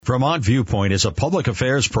Vermont Viewpoint is a public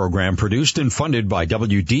affairs program produced and funded by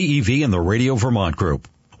WDEV and the Radio Vermont Group.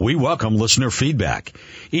 We welcome listener feedback.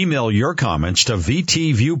 Email your comments to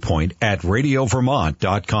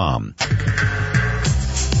vtviewpoint@radiovermont.com.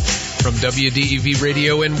 From WDEV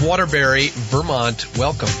Radio in Waterbury, Vermont,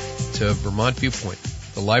 welcome to Vermont Viewpoint,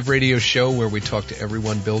 the live radio show where we talk to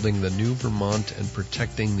everyone building the new Vermont and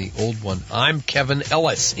protecting the old one. I'm Kevin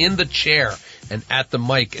Ellis, in the chair and at the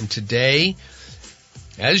mic, and today,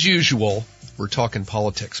 as usual, we're talking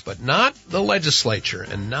politics, but not the legislature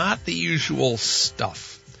and not the usual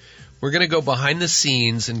stuff. We're going to go behind the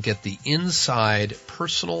scenes and get the inside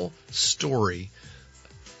personal story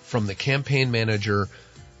from the campaign manager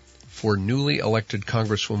for newly elected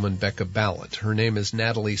Congresswoman Becca Balint. Her name is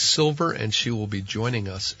Natalie Silver, and she will be joining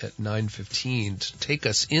us at 9:15 to take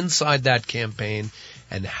us inside that campaign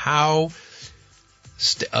and how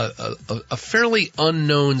a fairly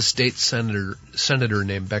unknown state senator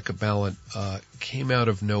named Becca Balint came out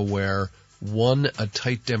of nowhere, won a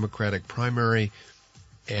tight Democratic primary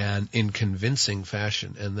and in convincing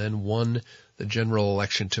fashion, and then won the general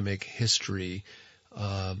election to make history,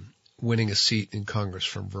 winning a seat in Congress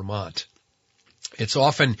from Vermont. It's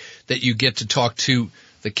often that you get to talk to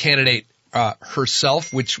the candidate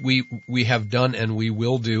herself, which we have done and we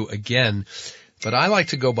will do again. But I like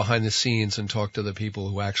to go behind the scenes and talk to the people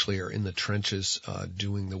who actually are in the trenches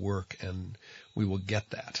doing the work, and we will get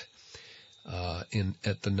that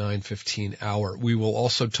at the 9:15 hour. We will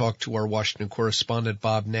also talk to our Washington correspondent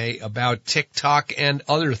Bob Ney about TikTok and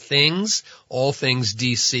other things, all things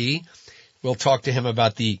DC. We'll talk to him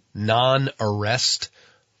about the non-arrest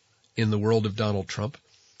in the world of Donald Trump,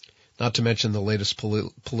 not to mention the latest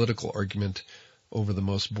political argument over the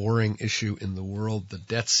most boring issue in the world, the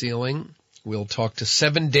debt ceiling. We'll talk to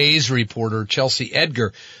 7 Days reporter Chelsea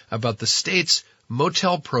Edgar about the state's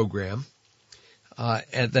motel program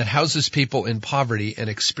that houses people in poverty and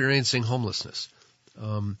experiencing homelessness.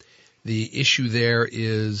 The issue there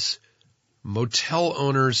is motel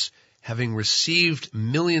owners having received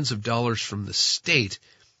millions of dollars from the state,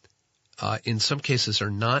 in some cases are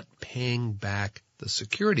not paying back the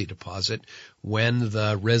security deposit when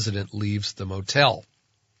the resident leaves the motel.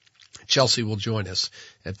 Chelsea will join us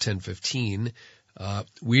at 10:15.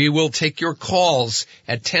 We will take your calls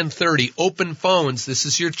at 10:30. Open phones. This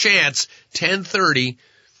is your chance. 10:30.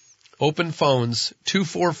 Open phones.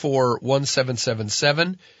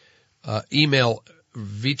 244-1777. Email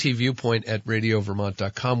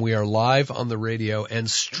vtviewpoint@radiovermont.com. We are live on the radio and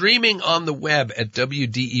streaming on the web at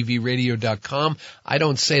wdevradio.com. I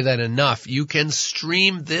don't say that enough. You can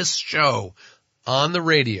stream this show on the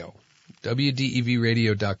radio,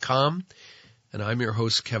 wdevradio.com. And I'm your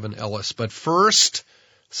host, Kevin Ellis. But first,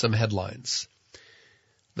 some headlines.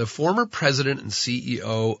 The former president and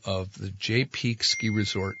CEO of the Jay Peak Ski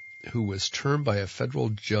Resort, who was termed by a federal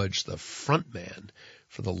judge the front man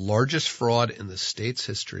for the largest fraud in the state's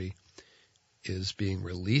history, is being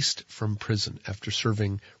released from prison after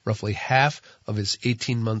serving roughly half of his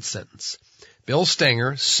 18-month sentence. Bill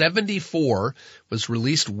Stenger, 74, was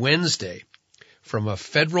released Wednesday from a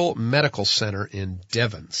federal medical center in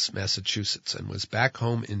Devens, Massachusetts, and was back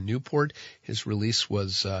home in Newport. His release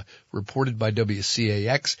was reported by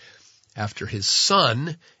WCAX after his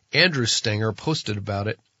son, Andrew Stenger, posted about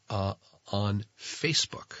it on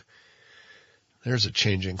Facebook. There's a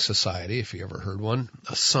changing society, if you ever heard one.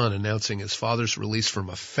 A son announcing his father's release from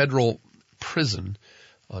a federal prison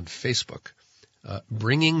on Facebook.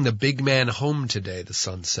 Bringing the big man home today, the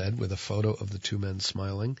son said, with a photo of the two men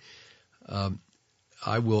smiling.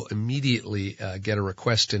 I will immediately get a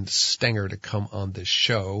request into Stenger to come on this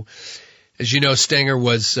show. As you know, Stenger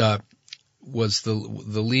was the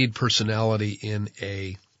lead personality in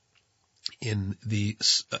the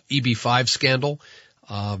EB5 scandal,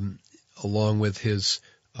 along with his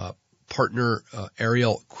partner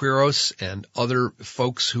Ariel Quiros and other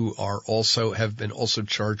folks who have been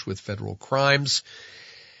charged with federal crimes.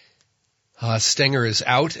 Stenger is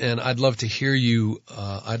out, and I'd love to hear you.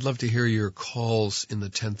 I'd love to hear your calls in the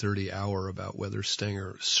 10:30 hour about whether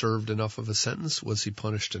Stenger served enough of a sentence. Was he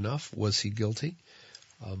punished enough? Was he guilty?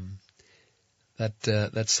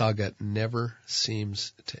 That saga never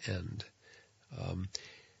seems to end.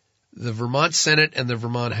 The Vermont Senate and the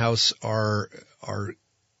Vermont House are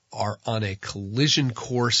on a collision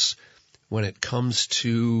course when it comes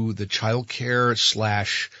to the child care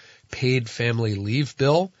 / paid family leave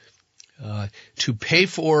bill. To pay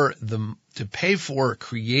for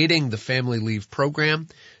creating the family leave program,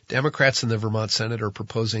 Democrats in the Vermont Senate are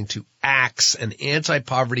proposing to axe an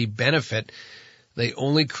anti-poverty benefit they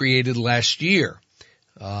only created last year.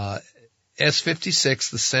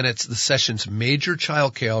 S-56, the session's major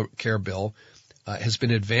child care bill, has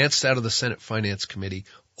been advanced out of the Senate Finance Committee.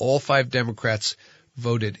 All 5 Democrats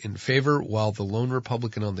voted in favor, while the lone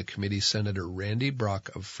Republican on the committee, Senator Randy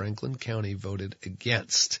Brock of Franklin County, voted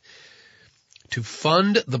against. To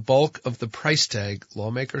fund the bulk of the price tag,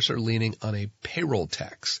 lawmakers are leaning on a payroll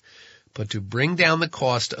tax. But to bring down the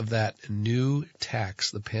cost of that new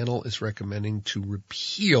tax, the panel is recommending to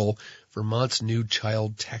repeal Vermont's new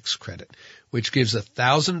child tax credit, which gives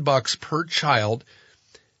 $1,000 per child,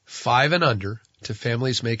 5 and under, to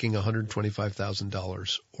families making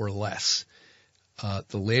 $125,000 or less.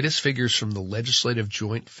 The latest figures from the Legislative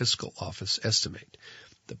Joint Fiscal Office estimate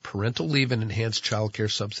the parental leave and enhanced child care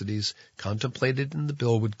subsidies contemplated in the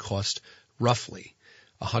bill would cost roughly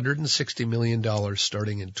 $160 million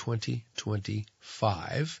starting in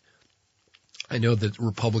 2025. I know that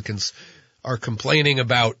Republicans are complaining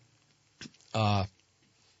about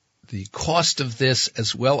the cost of this,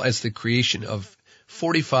 as well as the creation of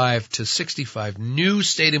 45 to 65 new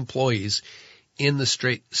state employees in the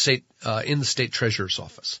state treasurer's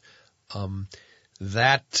office.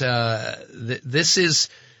 This is,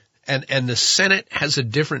 and the Senate has a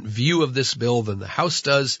different view of this bill than the House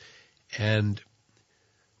does, and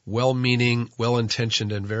well-meaning,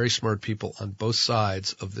 well-intentioned, and very smart people on both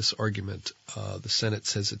sides of this argument. The Senate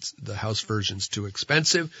says the House version's too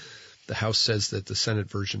expensive. The House says that the Senate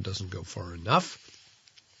version doesn't go far enough.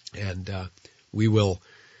 And we're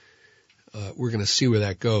going to see where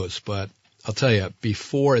that goes. But I'll tell you,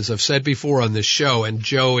 as I've said before on this show, and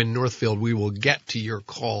Joe in Northfield, we will get to your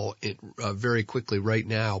call very quickly right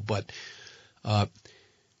now. But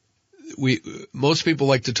most people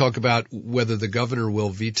like to talk about whether the governor will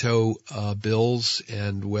veto bills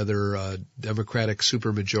and whether a Democratic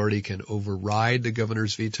supermajority can override the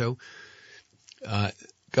governor's veto.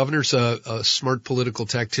 Governor's a smart political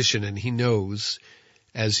tactician, and he knows,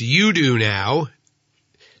 as you do now,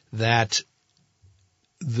 that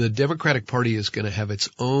the Democratic Party is going to have its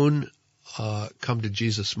own come to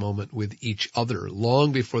Jesus moment with each other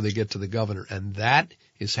long before they get to the governor, and that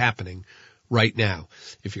is happening right now.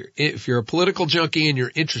 If you're a political junkie and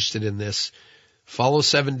you're interested in this, follow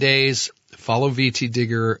 7 Days, follow VT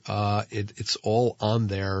Digger. It's all on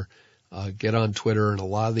there. Get on Twitter, and a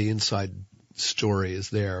lot of the inside story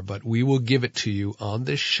is there. But we will give it to you on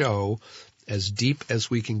this show as deep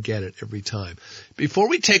as we can get it every time. Before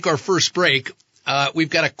we take our first break, we've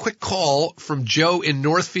got a quick call from Joe in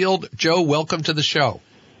Northfield. Joe, welcome to the show.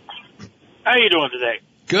 How you doing today?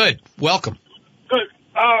 Good. Welcome. Good.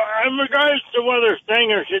 In regards to whether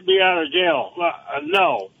Stenger should be out of jail,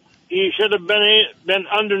 no. He should have been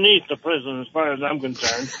underneath the prison as far as I'm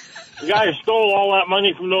concerned. The guy stole all that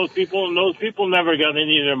money from those people, and those people never got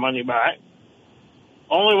any of their money back.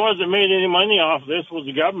 Only ones that made any money off this was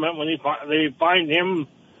the government when they fined him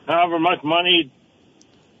however much money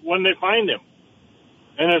when they fined him.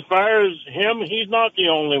 And as far as him, he's not the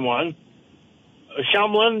only one.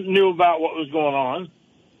 Shumlin knew about what was going on.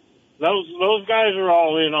 Those guys are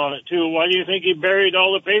all in on it, too. Why do you think he buried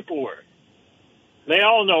all the paperwork? They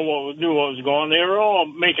all knew what was going on. They were all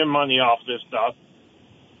making money off this stuff.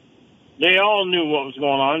 They all knew what was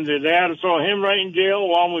going on. They had to throw him right in jail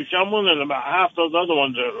along with Shumlin and about half those other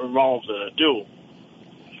ones that were involved in it, too,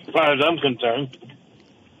 as far as I'm concerned.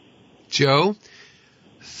 Joe,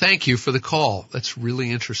 thank you for the call. That's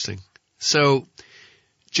really interesting. So,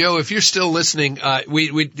 Joe, if you're still listening,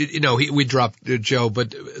 we dropped Joe,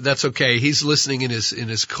 but that's okay. He's listening in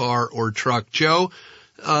his car or truck. Joe,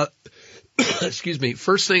 excuse me.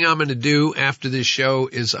 First thing I'm going to do after this show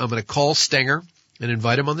is I'm going to call Stenger and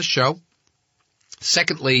invite him on the show.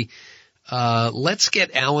 Secondly, let's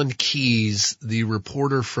get Alan Keyes, the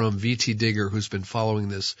reporter from VT Digger, who's been following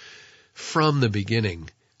this from the beginning.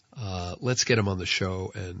 Let's get him on the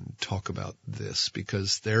show and talk about this,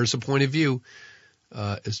 because there's a point of view.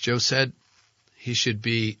 As Joe said, he should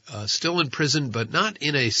be still in prison, but not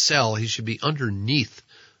in a cell. He should be underneath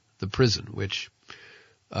the prison, which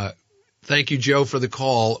thank you, Joe, for the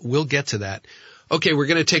call. We'll get to that. Okay, we're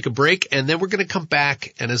going to take a break, and then we're going to come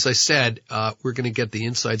back. And as I said, we're going to get the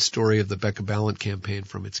inside story of the Becca Balint campaign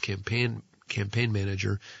from its campaign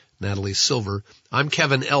manager, Natalie Silver. I'm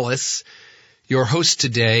Kevin Ellis, your host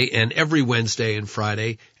today and every Wednesday and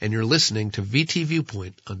Friday, and you're listening to VT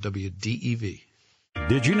Viewpoint on WDEV.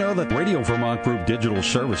 Did you know that Radio Vermont Group Digital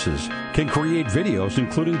Services can create videos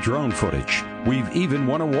including drone footage? We've even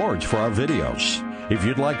won awards for our videos. If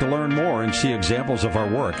you'd like to learn more and see examples of our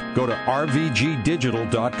work, go to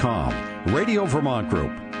rvgdigital.com. Radio Vermont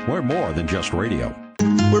Group. We're more than just radio.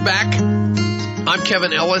 We're back. I'm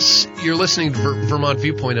Kevin Ellis. You're listening to Vermont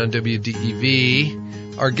Viewpoint on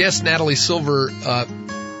WDEV. Our guest, Natalie Silver,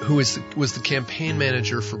 who was the campaign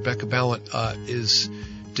manager for Becca Balint, is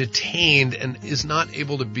detained and is not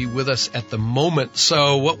able to be with us at the moment.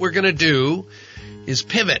 So what we're going to do is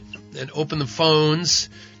pivot and open the phones,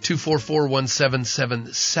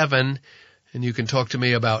 244-1777, and you can talk to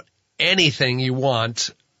me about anything you want.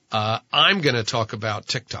 I'm going to talk about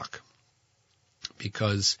TikTok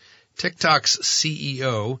because TikTok's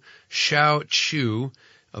CEO, Shao Chu,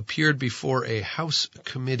 appeared before a House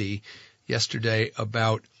committee yesterday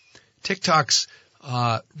about TikTok's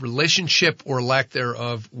relationship or lack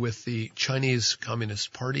thereof with the Chinese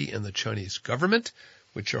Communist Party and the Chinese government,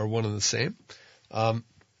 which are one and the same,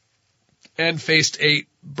 and faced a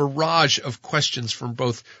barrage of questions from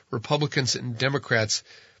both Republicans and Democrats.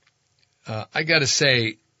 I got to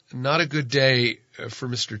say, not a good day for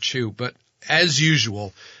Mr. Chu, but as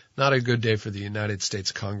usual, not a good day for the United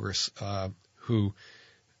States Congress, who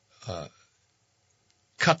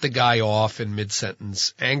cut the guy off in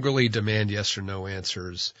mid-sentence, angrily demand yes or no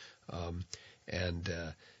answers, and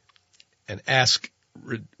ask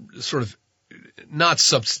sort of not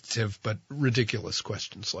substantive but ridiculous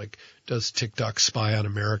questions like, does TikTok spy on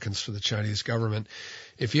Americans for the Chinese government?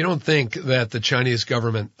 If you don't think that the Chinese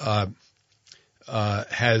government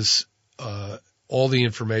has all the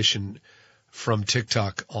information from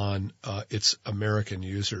TikTok on its American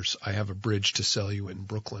users, I have a bridge to sell you in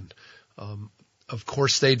Brooklyn. Of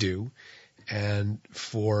course they do, and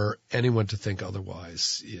for anyone to think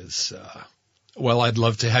otherwise is, well, I'd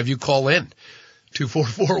love to have you call in,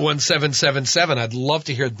 244-1777. I'd love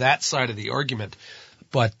to hear that side of the argument.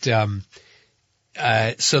 But so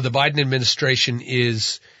the Biden administration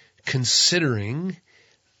is considering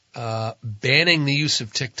banning the use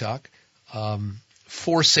of TikTok,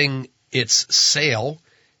 forcing its sale,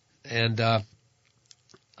 and that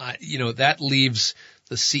leaves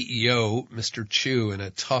the CEO, Mr. Chu, in a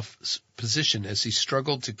tough position as he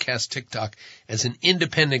struggled to cast TikTok as an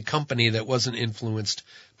independent company that wasn't influenced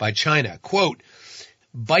by China. Quote,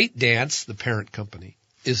 ByteDance, the parent company,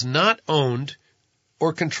 is not owned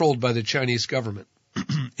or controlled by the Chinese government.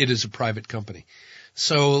 It is a private company.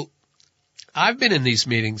 So I've been in these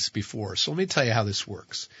meetings before, so let me tell you how this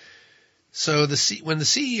works. So when the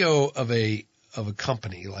CEO of a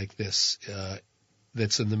company like this,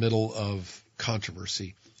 that's in the middle of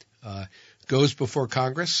controversy, goes before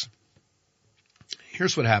Congress,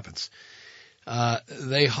 here's what happens.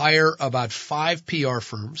 They hire about 5 PR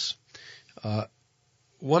firms,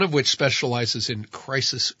 one of which specializes in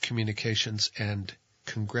crisis communications and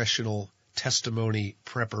congressional testimony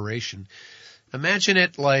preparation. Imagine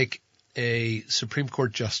it like a Supreme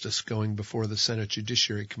Court justice going before the Senate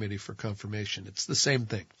Judiciary Committee for confirmation. It's the same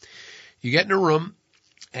thing. You get in a room,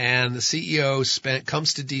 and the CEO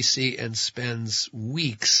comes to D.C. and spends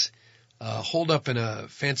weeks holed up in a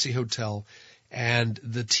fancy hotel, and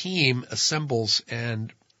the team assembles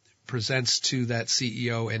and presents to that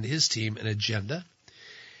CEO and his team an agenda,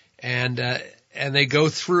 and they go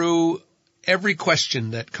through every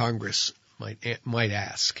question that Congress might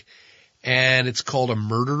ask. And it's called a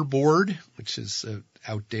murder board, which is an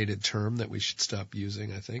outdated term that we should stop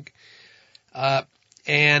using, I think.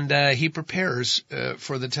 And he prepares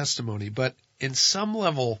for the testimony, but in some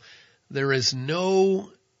level, there is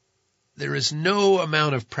no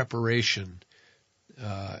amount of preparation.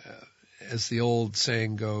 As the old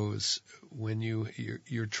saying goes, when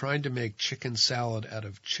you're trying to make chicken salad out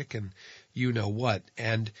of chicken, you know what.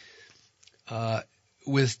 And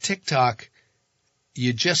with TikTok,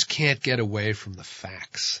 you just can't get away from the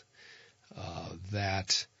facts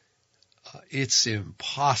that it's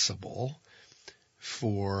impossible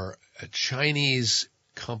for a Chinese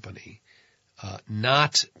company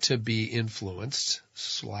not to be influenced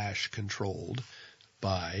 / controlled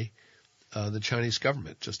by the Chinese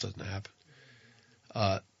government. It just doesn't happen.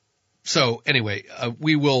 So anyway,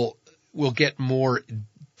 we'll get more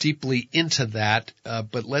deeply into that,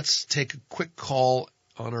 but let's take a quick call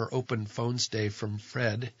on our open phones day from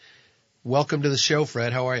Fred. Welcome to the show,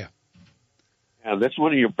 Fred. How are you? Yeah, that's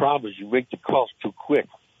one of your problems. You make the calls too quick.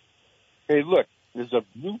 Hey, look, there's a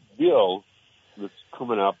new bill that's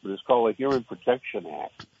coming up, and it's called the Hearing Protection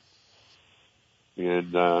Act.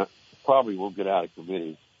 And probably won't get out of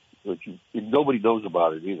committee, but nobody knows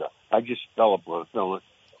about it either. I just fell in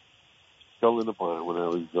upon it when I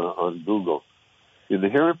was on Google. And the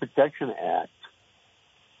Hearing Protection Act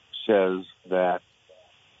says that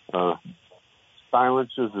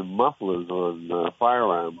silencers and mufflers on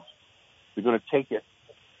firearms, they're going to take it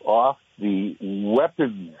off the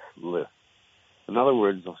weapons list. In other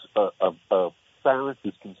words, a silence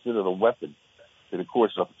is considered a weapon. And, of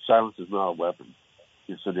course, a silencer is not a weapon.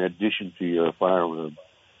 It's an addition to your firearm.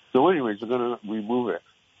 So anyways, we're going to remove it.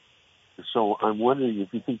 So I'm wondering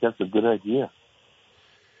if you think that's a good idea.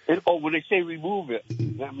 And, when they say remove it,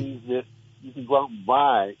 that means that you can go out and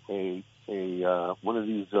buy one of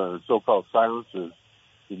these so-called silencers,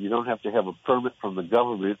 and you don't have to have a permit from the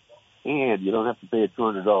government, and you don't have to pay a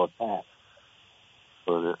 $200 tax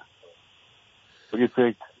for it. What do you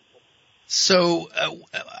think? So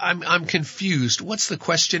I'm confused. What's the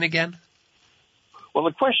question again? Well,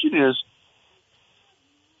 the question is,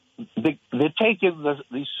 they're taking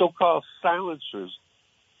these so-called silencers,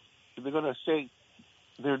 and they're going to say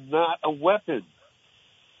they're not a weapon.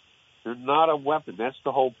 They're not a weapon. That's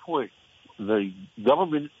the whole point. The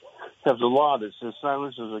government has a law that says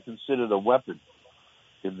silencers are considered a weapon,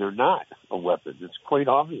 and they're not a weapon. It's quite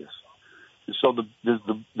obvious. And so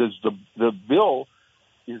the bill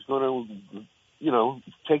is going to,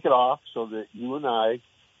 take it off so that you and I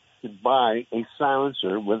can buy a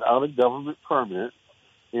silencer without a government permit,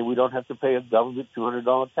 and we don't have to pay a government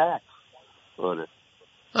 $200 tax on it.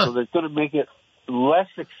 Huh. So they're going to make it less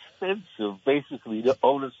expensive, basically, to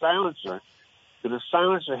own a silencer. And a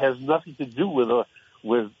silencer has nothing to do with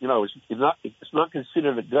it's not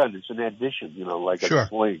considered a gun. It's an addition, like a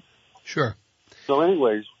plane. Sure. So,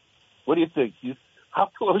 anyways, what do you think? How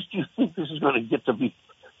close do you think this is going to get to be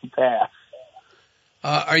passed?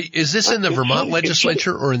 Is this in the Vermont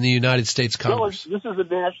legislature or in the United States Congress? No, this is a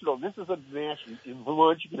national. In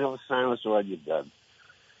Vermont, you can have a silencer on your gun,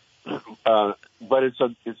 but it's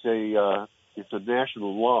a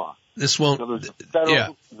national law. This won't. So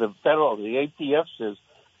the ATF says,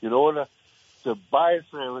 in order to buy a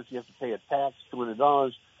silencer, you have to pay a tax,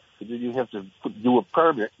 $200, and then you have to do a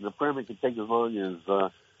permit, and the permit can take as long as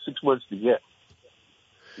 6 months to get.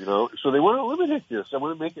 So they want to eliminate this. They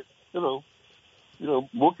want to make it,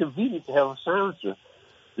 more convenient to have a silencer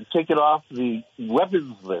to take it off the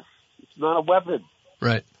weapons list. It's not a weapon.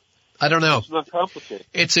 Right. I don't know. It's not complicated.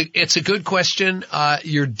 It's a good question.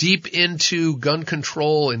 You're deep into gun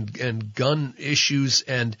control and gun issues,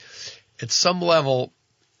 and at some level,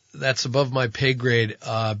 that's above my pay grade,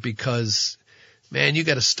 because, man, you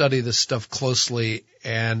got to study this stuff closely.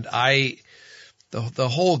 And the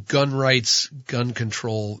whole gun rights, gun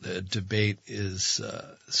control debate is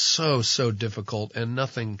so difficult, and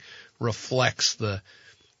nothing reflects the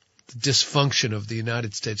dysfunction of the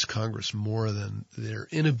United States Congress more than their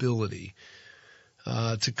inability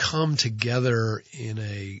to come together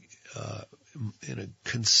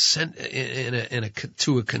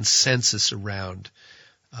to a consensus around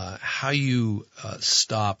how you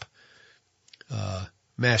stop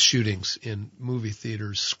mass shootings in movie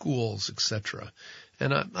theaters, schools, etc.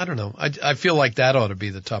 And I don't know. I feel like that ought to be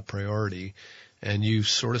the top priority, and you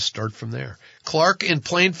sort of start from there. Clark in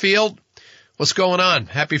Plainfield, what's going on?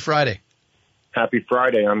 Happy Friday. Happy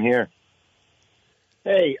Friday. I'm here.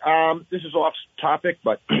 Hey, this is off topic,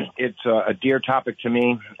 but it's a dear topic to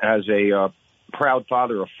me as a proud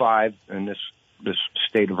father of 5 in this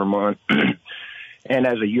state of Vermont. And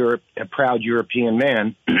as a proud European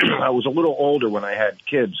man, I was a little older when I had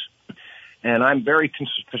kids. And I'm very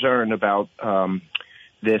concerned about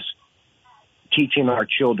this teaching our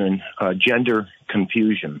children gender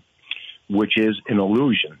confusion, which is an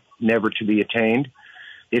illusion, never to be attained.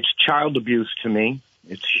 It's child abuse to me.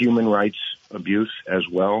 It's human rights abuse as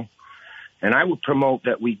well. And I would promote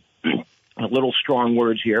that we, a little strong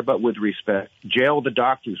words here, but with respect, jail the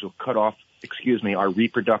doctors who cut off, our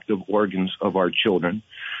reproductive organs of our children.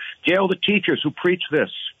 Jail the teachers who preach this.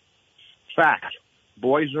 Fact.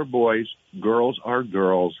 Boys are boys. Girls are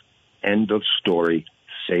girls. End of story.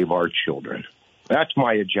 Save our children. That's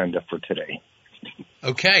my agenda for today.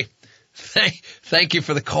 Okay. Thank you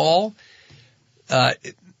for the call.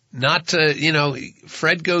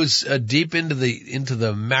 Fred goes deep into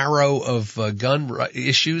the marrow of gun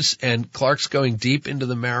issues, and Clark's going deep into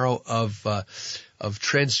the marrow of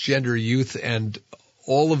transgender youth and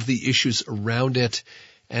all of the issues around it.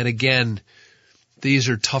 And again, these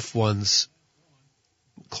are tough ones.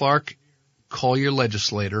 Clark, call your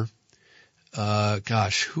legislator.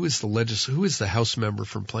 Who is the House member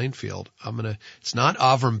from Plainfield? It's not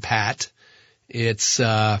Avram Pat. It's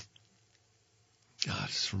from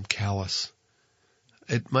Calais.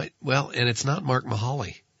 And it's not Mark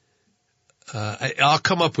Mahaly. I'll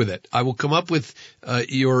come up with it. I will come up with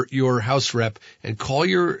your House rep and call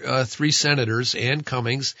your 3 senators, Ann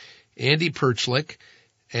Cummings, Andy Perchlik,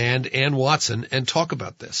 and Ann Watson, and talk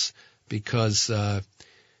about this, because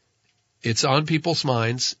it's on people's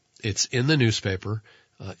minds. It's in the newspaper.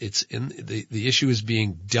 It's in the issue is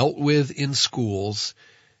being dealt with in schools,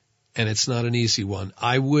 and it's not an easy one.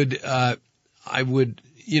 I I would,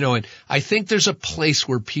 and I think there's a place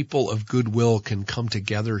where people of goodwill can come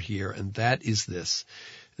together here, and that is this.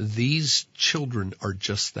 These children are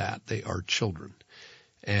just that. They are children.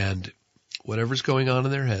 And whatever's going on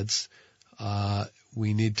in their heads,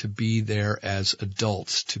 we need to be there as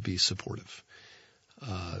adults to be supportive.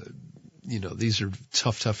 These are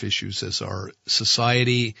tough issues as our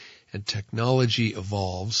society and technology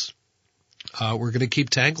evolves. We're going to keep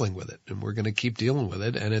tangling with it, and we're going to keep dealing with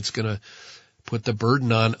it, and it's going to put the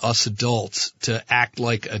burden on us adults to act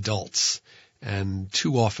like adults. And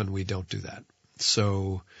too often we don't do that.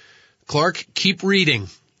 So, Clark, keep reading.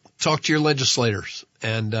 Talk to your legislators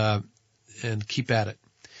and keep at it.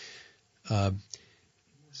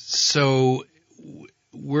 So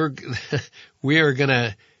we are going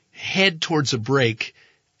to head towards a break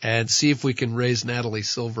and see if we can raise Natalie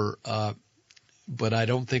Silver. But I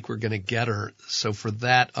don't think we're going to get her. So for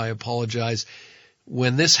that, I apologize.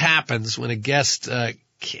 When this happens, when a guest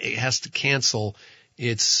has to cancel,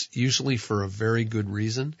 it's usually for a very good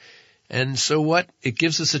reason. And so what? It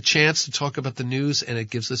gives us a chance to talk about the news, and it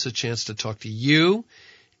gives us a chance to talk to you.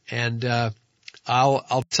 And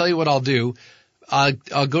I'll tell you what I'll do.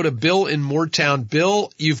 I'll go to Bill in Moortown.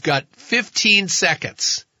 Bill, you've got 15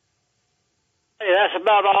 seconds. Hey, that's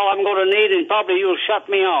about all I'm going to need, and probably you'll shut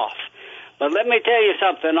me off. But let me tell you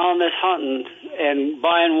something on this hunting and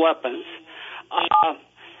buying weapons. I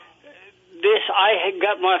had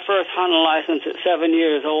got my first hunting license at 7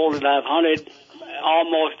 years old, and I've hunted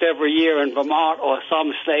almost every year in Vermont or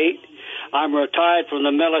some state. I'm retired from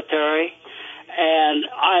the military, and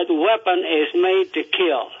the weapon is made to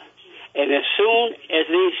kill. And as soon as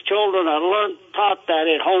these children are taught that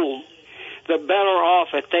at home, the better off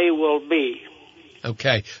that they will be.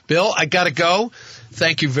 Okay. Bill, I got to go.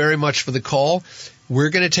 Thank you very much for the call. We're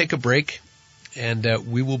going to take a break, and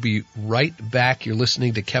we will be right back. You're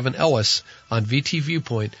listening to Kevin Ellis on VT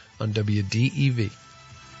Viewpoint on WDEV.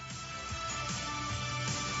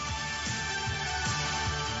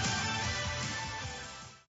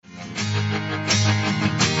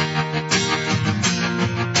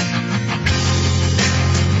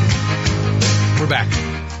 We're back.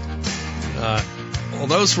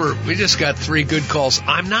 We just got 3 good calls.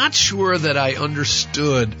 I'm not sure that I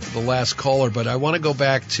understood the last caller, but I want to go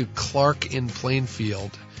back to Clark in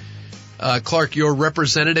Plainfield. Clark, your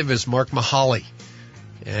representative is Mark Mahaly,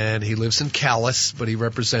 and he lives in Calais, but he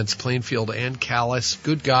represents Plainfield and Calais.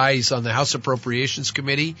 Good guy. He's on the House Appropriations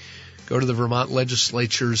Committee. Go to the Vermont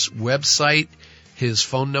Legislature's website. His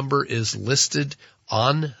phone number is listed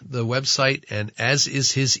on the website, and as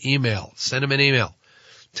is his email. Send him an email.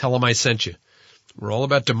 Tell him I sent you. We're all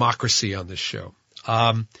about democracy on this show.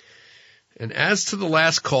 And as to the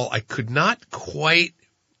last call, I could not quite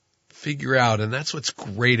figure out, and that's what's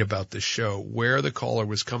great about this show, where the caller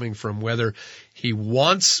was coming from, whether he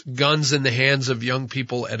wants guns in the hands of young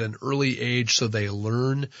people at an early age so they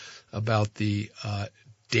learn about the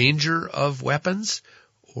danger of weapons,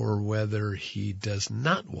 or whether he does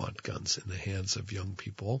not want guns in the hands of young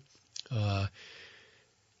people.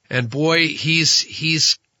 And boy,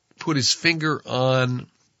 he's put his finger on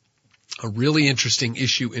a really interesting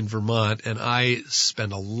issue in Vermont, and I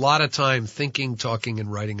spend a lot of time thinking, talking,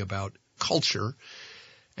 and writing about culture,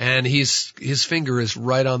 and his finger is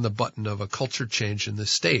right on the button of a culture change in the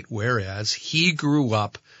state, whereas he grew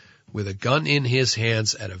up with a gun in his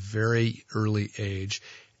hands at a very early age,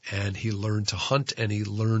 and he learned to hunt, and he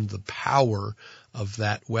learned the power of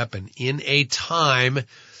that weapon in a time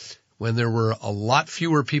when there were a lot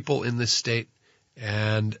fewer people in this state,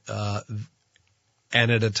 and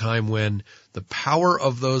at a time when the power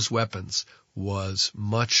of those weapons was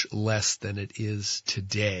much less than it is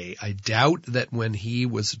today. I doubt that when he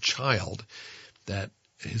was a child that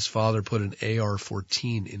his father put an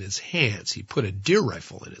AR-14 in his hands. He put a deer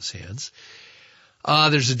rifle in his hands.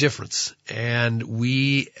 There's a difference, and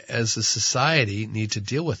we as a society need to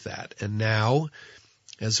deal with that. And now,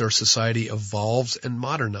 as our society evolves and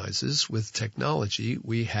modernizes with technology,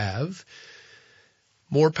 we have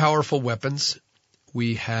more powerful weapons,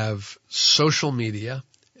 we have social media,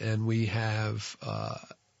 and we have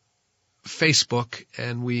Facebook,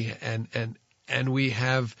 and we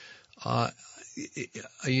have a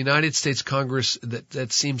United States Congress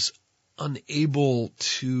that seems unable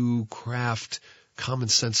to craft common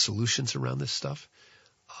sense solutions around this stuff.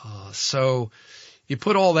 So you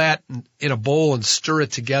put all that in a bowl and stir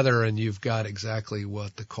it together, and you've got exactly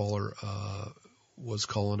what the caller was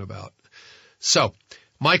calling about. So,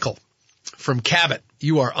 Michael from Cabot,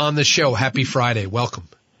 you are on the show. Happy Friday. Welcome.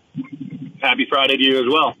 Happy Friday to you as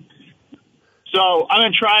well. So I'm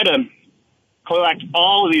going to try to collect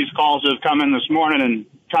all of these calls that have come in this morning and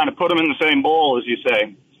kind of put them in the same bowl, as you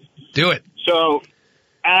say. Do it. So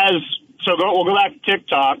we'll go back to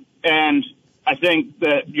TikTok, and I think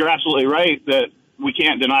that you're absolutely right that we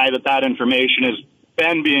can't deny that information has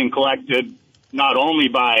been being collected not only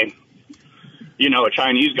by, a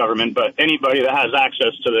Chinese government, but anybody that has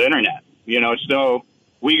access to the internet. So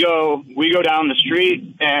we go down the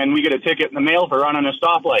street and we get a ticket in the mail for running a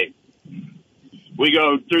stoplight. We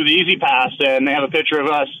go through the Easy Pass and they have a picture of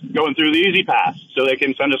us going through the Easy Pass so they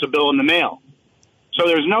can send us a bill in the mail. So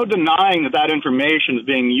there's no denying that information is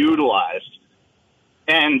being utilized.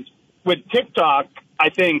 And with TikTok, I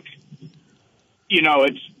think,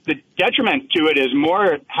 it's the detriment to it is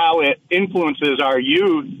more how it influences our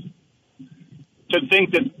youth to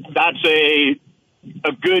think that that's a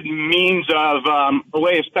good means of a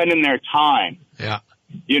way of spending their time. Yeah.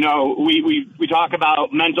 We talk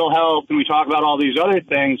about mental health and we talk about all these other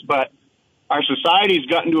things, but our society's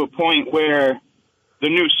gotten to a point where the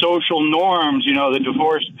new social norms, the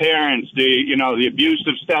divorced parents, the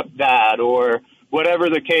abusive stepdad or whatever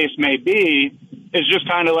the case may be, is just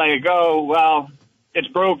kind of like, oh, well, it's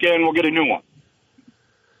broken, we'll get a new one.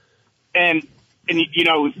 And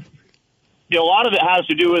a lot of it has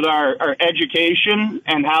to do with our education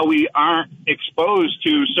and how we aren't exposed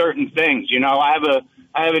to certain things. I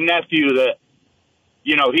have a nephew that,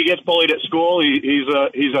 he gets bullied at school.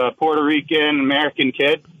 He's a Puerto Rican American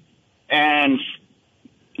kid, and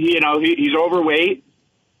he's overweight,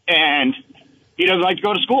 and he doesn't like to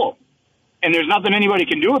go to school. And there's nothing anybody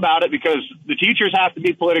can do about it because the teachers have to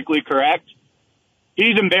be politically correct.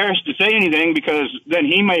 He's embarrassed to say anything because then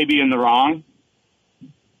he may be in the wrong.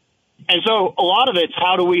 And so a lot of it's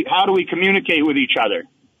how do we communicate with each other?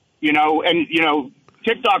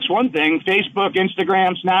 TikTok's one thing, Facebook,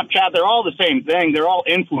 Instagram, Snapchat, they're all the same thing. They're all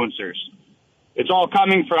influencers. It's all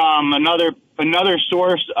coming from another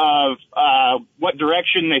source of what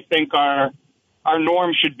direction they think our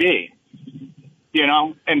norm should be.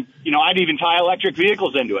 I'd even tie electric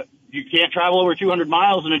vehicles into it. You can't travel over 200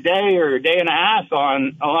 miles in a day or a day and a half on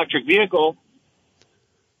an electric vehicle.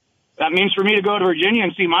 That means for me to go to Virginia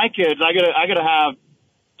and see my kids, I gotta have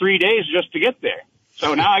 3 days just to get there.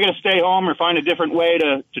 So now I gotta stay home or find a different way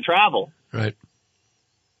to travel. Right.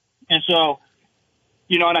 And so,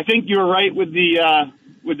 and I think you were right with the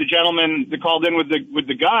gentleman that called in with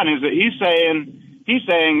the gun, is that he's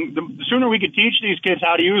saying the sooner we could teach these kids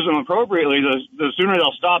how to use them appropriately, the sooner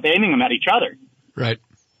they'll stop aiming them at each other. Right.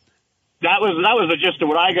 That was the gist of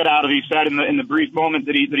what I got out of he said in the brief moment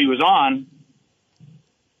that he was on.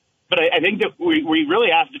 But I think that we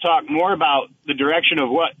really have to talk more about the direction of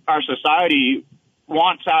what our society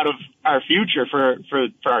wants out of our future for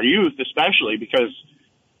our youth, especially because,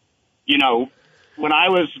 when I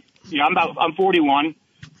was, I'm 41,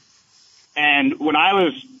 and when I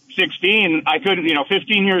was 16, I couldn't,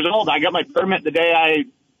 15 years old, I got my permit the day I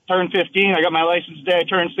turned 15. I got my license the day I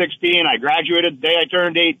turned 16. I graduated the day I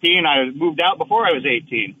turned 18. I moved out before I was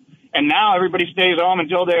 18. And now everybody stays home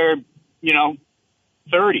until they're,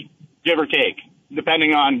 30, give or take,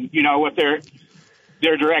 depending on, what their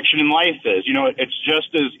direction in life is. It's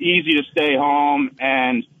just as easy to stay home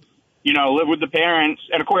and, live with the parents.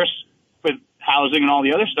 And of course, with housing and all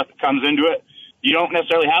the other stuff that comes into it, you don't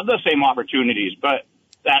necessarily have those same opportunities, but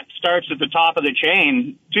that starts at the top of the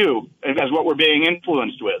chain too, as what we're being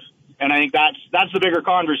influenced with. And I think that's the bigger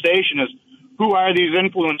conversation is who are these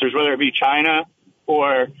influencers, whether it be China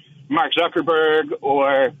or Mark Zuckerberg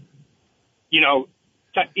or,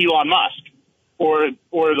 Elon Musk or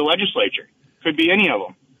the legislature. Could be any of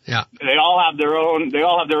them. Yeah. They all have their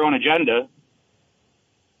own agenda.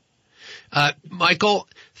 Michael,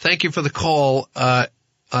 thank you for the call.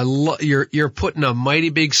 You're putting a mighty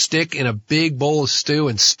big stick in a big bowl of stew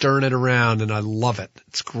and stirring it around, and I love it.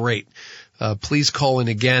 It's great. Please call in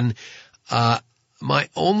again. My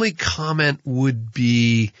only comment would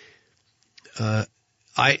be, and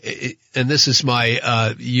this is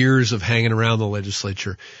my years of hanging around the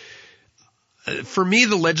legislature. For me,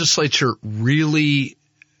 the legislature really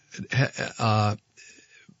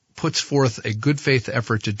puts forth a good faith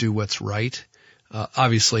effort to do what's right.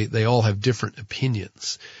 Obviously, they all have different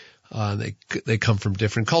opinions. They come from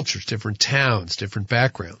different cultures, different towns, different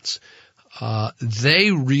backgrounds.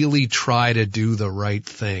 They really try to do the right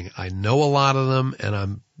thing. I know a lot of them, and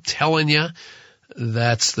I'm telling you,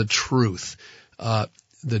 that's the truth.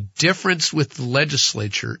 The difference with the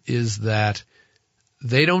legislature is that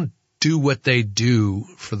they don't do what they do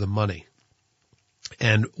for the money.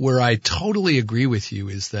 And where I totally agree with you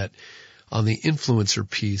is that on the influencer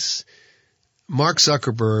piece, Mark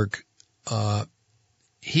Zuckerberg,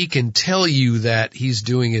 he can tell you that he's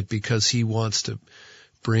doing it because he wants to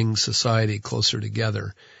bring society closer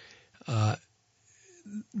together.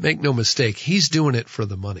 Make no mistake, he's doing it for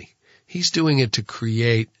the money. He's doing it to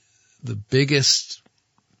create the biggest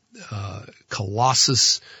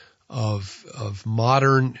colossus of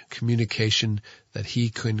modern communication that he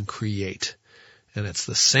can create. And it's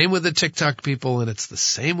the same with the TikTok people, and it's the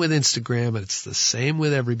same with Instagram, and it's the same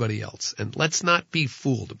with everybody else. And let's not be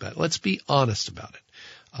fooled about it. Let's be honest about it.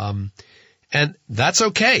 And that's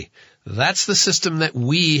okay. That's the system that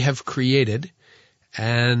we have created.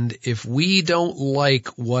 And if we don't like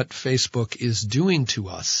what Facebook is doing to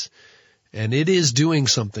us, and it is doing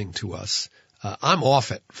something to us, I'm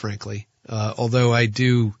off it, frankly. Although I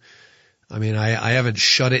haven't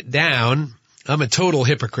shut it down. I'm a total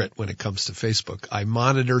hypocrite when it comes to Facebook. I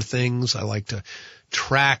monitor things. I like to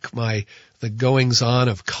track the goings on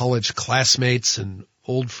of college classmates and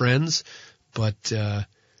old friends, but I'm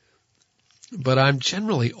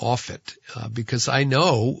generally off it, because I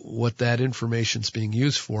know what that information's being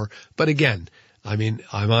used for. But again, I'm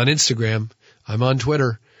on Instagram. I'm on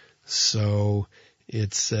Twitter. So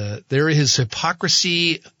there is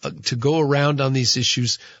hypocrisy to go around on these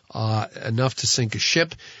issues, enough to sink a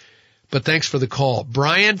ship. But thanks for the call.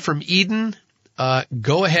 Brian from Eden,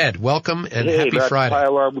 go ahead. Welcome and happy Friday. Hey, not to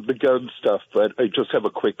pile on with the gun stuff, but I just have a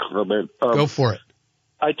quick comment. Go for it.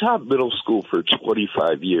 I taught middle school for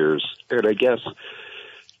 25 years, and I guess,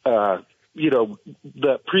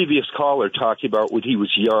 the previous caller talking about when he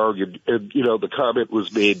was young, and the comment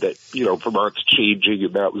was made that, Vermont's changing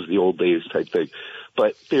and that was the old days type thing.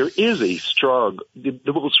 But there is a strong, the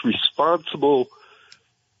most responsible,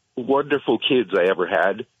 wonderful kids I ever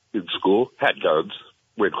had in school had guns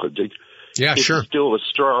when hunting. Yeah, it's sure. Still a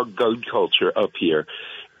strong gun culture up here.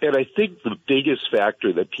 And I think the biggest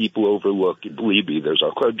factor that people overlook, and believe me, there's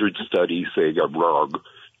 100 studies saying I'm wrong,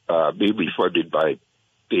 mainly funded by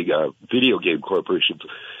big video game corporations.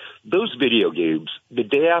 Those video games, the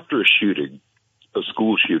day after a shooting, a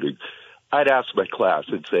school shooting, I'd ask my class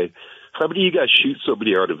and say, how many of you guys shoot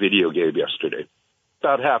somebody on a video game yesterday?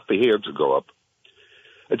 About half the hands would go up.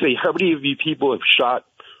 I'd say, how many of you people have shot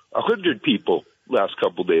 100 people last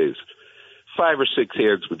couple days? 5 or 6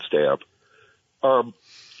 hands would stay up.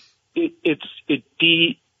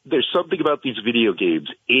 There's something about these video games,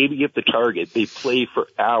 aiming at the target, they play for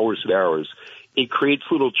hours and hours. It creates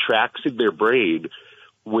little tracks in their brain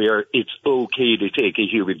where it's okay to take a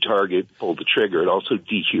human target, pull the trigger. It also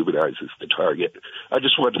dehumanizes the target. I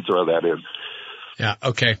just wanted to throw that in. Yeah,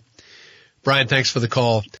 okay. Brian, thanks for the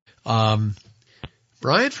call.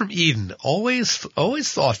 Brian from Eden, always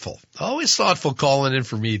thoughtful calling in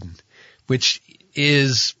from Eden, which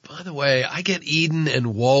is, by the way, I get Eden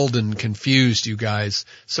and Walden confused, you guys.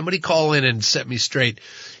 Somebody call in and set me straight.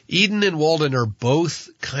 Eden and Walden are both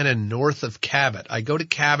kind of north of Cabot. I go to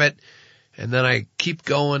Cabot, and then I keep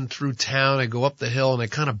going through town. I go up the hill, and I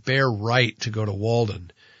kind of bear right to go to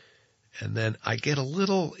Walden. And then I get a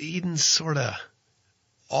little Eden sort of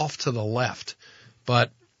off to the left.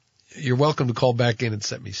 But you're welcome to call back in and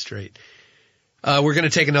set me straight. We're going to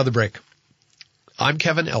take another break. I'm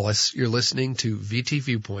Kevin Ellis. You're listening to VT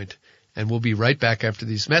Viewpoint, and we'll be right back after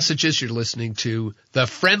these messages. You're listening to The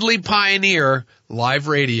Friendly Pioneer live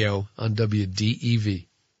radio on WDEV.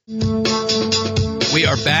 We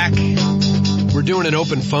are back. We're doing an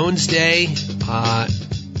open phones day.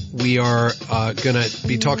 We are going to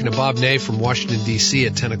be talking to Bob Ney from Washington, D.C.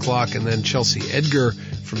 at 10 o'clock, and then Chelsea Edgar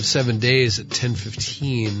from 7 Days at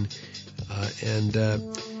 10:15. And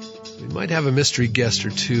we might have a mystery guest or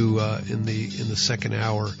two in the second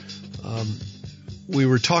hour. We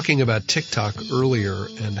were talking about TikTok earlier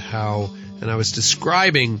and I was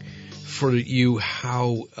describing for you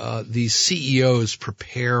how these CEOs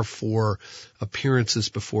prepare for appearances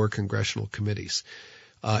before congressional committees.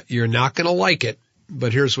 You're not going to like it,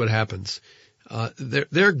 but here's what happens.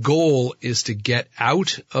 Their goal is to get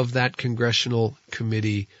out of that congressional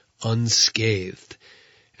committee unscathed.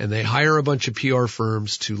 And they hire a bunch of PR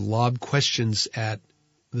firms to lob questions at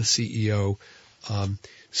the CEO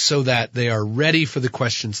so that they are ready for the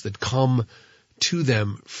questions that come to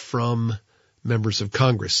them from members of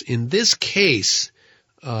Congress. In this case,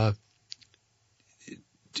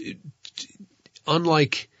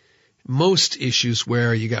 unlike most issues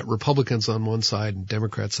where you got Republicans on one side and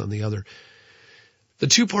Democrats on the other, the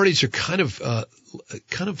two parties are kind of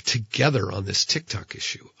together on this TikTok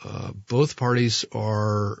issue. Both parties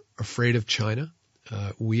are afraid of China.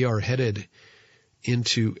 We are headed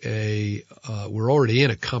into we're already in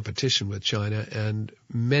a competition with China, and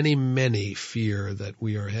many fear that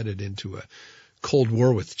we are headed into a Cold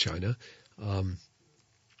War with China.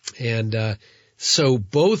 So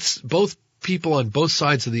both people on both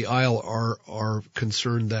sides of the aisle are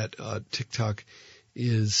concerned that TikTok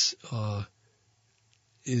is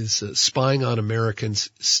spying on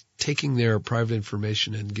Americans, taking their private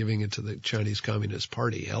information and giving it to the Chinese Communist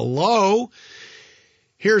Party. Hello?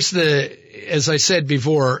 Here's as I said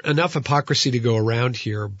before, enough hypocrisy to go around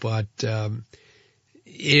here, but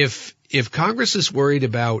if Congress is worried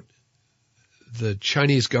about the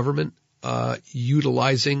Chinese government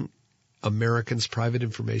utilizing Americans' private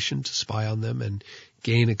information to spy on them and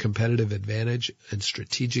gain a competitive advantage and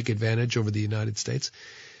strategic advantage over the United States,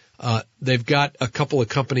 they've got a couple of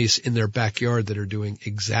companies in their backyard that are doing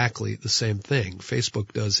exactly the same thing.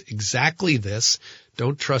 Facebook does exactly this.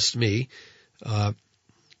 Don't trust me.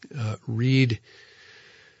 Read.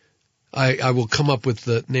 I will come up with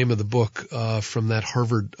the name of the book from that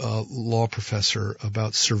Harvard law professor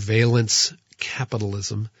about surveillance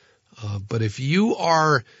capitalism. But if you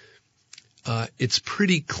are, it's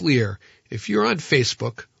pretty clear. If you're on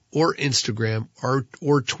Facebook or Instagram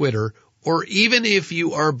or Twitter, or even if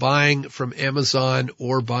you are buying from Amazon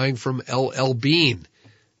or buying from LL Bean,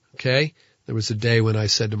 okay? There was a day when I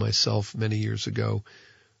said to myself many years ago,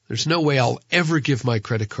 there's no way I'll ever give my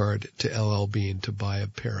credit card to LL Bean to buy a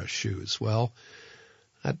pair of shoes. Well,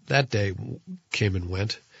 that day came and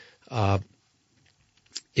went.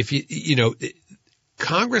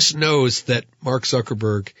 Congress knows that Mark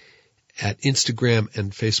Zuckerberg at Instagram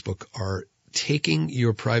and Facebook are taking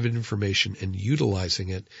your private information and utilizing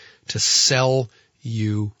it to sell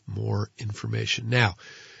you more information. Now,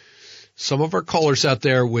 some of our callers out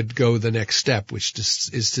there would go the next step, which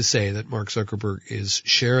is to say that Mark Zuckerberg is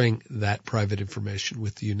sharing that private information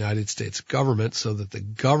with the United States government so that the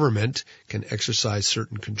government can exercise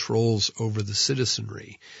certain controls over the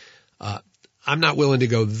citizenry. I'm not willing to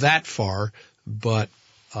go that far, but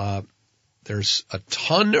there's a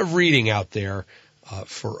ton of reading out there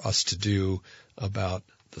for us to do about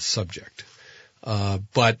the subject.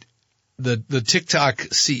 But the TikTok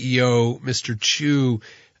CEO, Mr. Chu,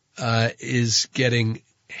 is getting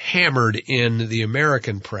hammered in the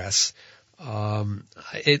American press.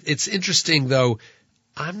 It's interesting, though.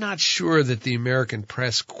 I'm not sure that the American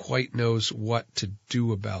press quite knows what to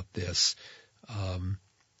do about this.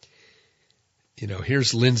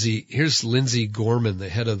 Here's Lindsey Gorman, the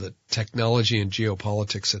head of the technology and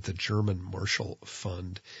geopolitics at the German Marshall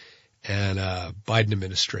Fund, and a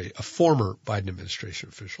former Biden administration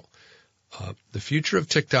official. The future of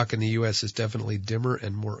TikTok in the U.S. is definitely dimmer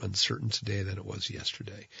and more uncertain today than it was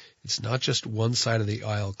yesterday. It's not just one side of the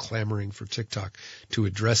aisle clamoring for TikTok to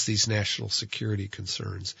address these national security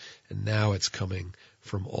concerns, and now it's coming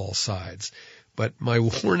from all sides. But my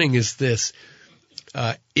warning is this.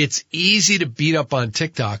 It's easy to beat up on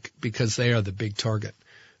TikTok because they are the big target.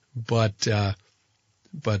 But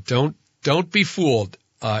don't be fooled.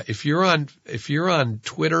 If you're on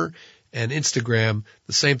Twitter and Instagram,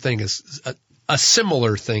 the same thing is a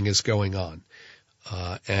similar thing is going on.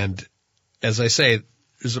 And as I say,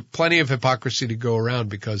 there's plenty of hypocrisy to go around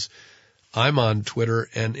because I'm on Twitter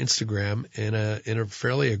and Instagram in a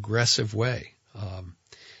fairly aggressive way.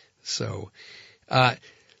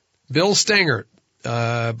 Bill Stenger,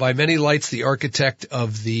 by many lights, the architect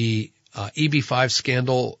of the EB5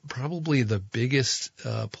 scandal, probably the biggest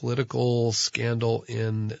political scandal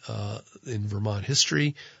in Vermont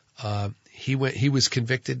history. He was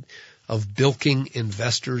convicted of bilking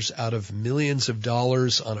investors out of millions of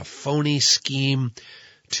dollars on a phony scheme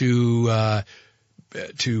to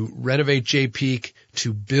renovate Jay Peak,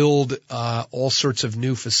 to build all sorts of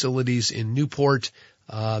new facilities in Newport.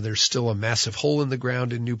 There's still a massive hole in the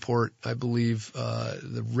ground in Newport, I believe,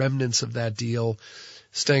 the remnants of that deal.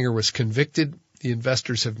 Stenger was convicted. The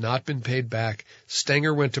investors have not been paid back.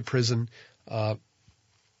 Stenger went to prison.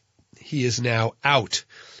 He is now out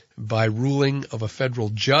by ruling of a federal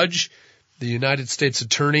judge. The United States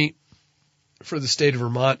Attorney for the state of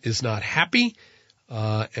Vermont is not happy,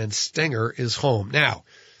 and Stenger is home. Now,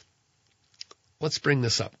 let's bring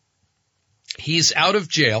this up. He's out of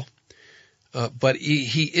jail. But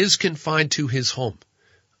he is confined to his home.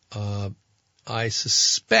 I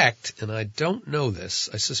suspect, and I don't know this,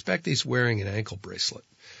 I suspect he's wearing an ankle bracelet,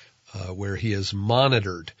 where he is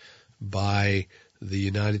monitored by the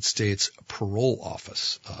United States Parole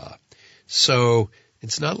Office. So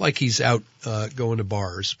it's not like he's out, going to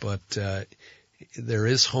bars, but, there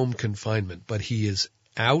is home confinement, but he is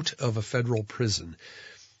out of a federal prison.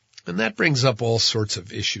 And that brings up all sorts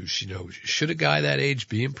of issues. Should a guy that age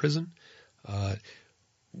be in prison?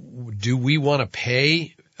 Do we want to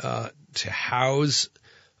pay to house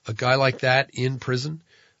a guy like that in prison?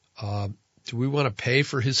 Do we want to pay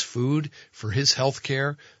for his food, for his health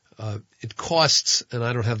care? It costs, and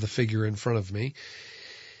I don't have the figure in front of me,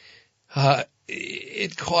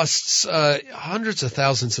 it costs hundreds of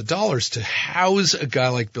thousands of dollars to house a guy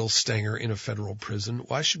like Bill Stenger in a federal prison.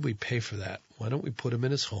 Why should we pay for that? Why don't we put him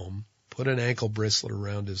in his home, put an ankle bracelet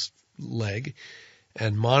around his leg,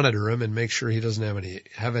 and monitor him and make sure he doesn't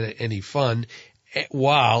have any fun,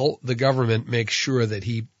 while the government makes sure that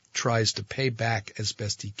he tries to pay back as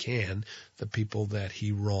best he can the people that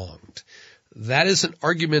he wronged. That is an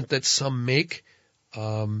argument that some make.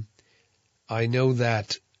 I know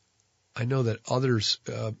that others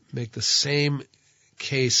make the same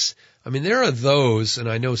case. I mean, there are those, and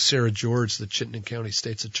I know Sarah George, the Chittenden County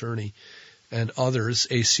State's Attorney, and others,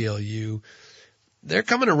 ACLU, they're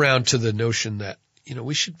coming around to the notion that,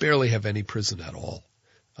 we should barely have any prison at all.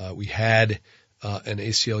 We had an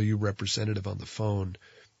ACLU representative on the phone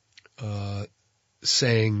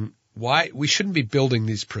saying, why we shouldn't be building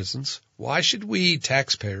these prisons. Why should we,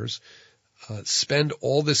 taxpayers, spend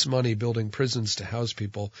all this money building prisons to house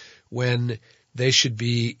people when they should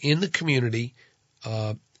be in the community,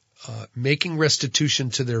 making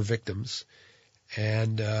restitution to their victims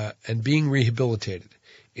and being rehabilitated?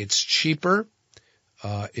 It's cheaper.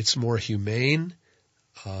 It's more humane.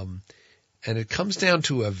 And it comes down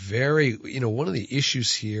to a very, one of the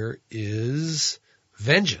issues here is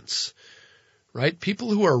vengeance, right?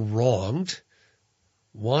 People who are wronged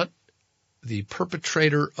want the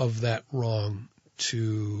perpetrator of that wrong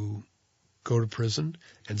to go to prison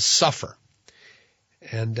and suffer.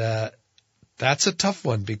 And that's a tough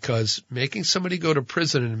one, because making somebody go to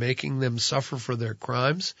prison and making them suffer for their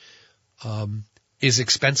crimes is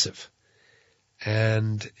expensive.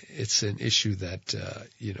 And it's an issue that,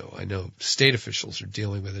 I know state officials are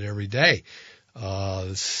dealing with it every day.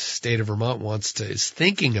 The state of Vermont is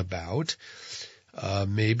thinking about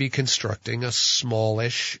maybe constructing a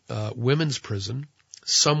smallish women's prison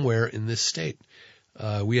somewhere in this state.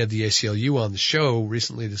 We had the ACLU on the show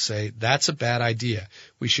recently to say that's a bad idea.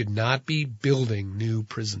 We should not be building new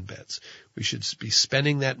prison beds. We should be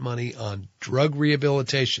spending that money on drug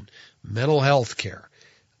rehabilitation, mental health care,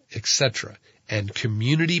 etc., and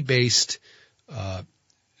community-based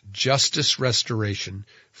justice restoration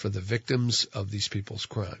for the victims of these people's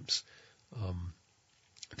crimes.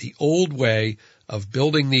 The old way of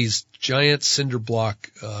building these giant cinder block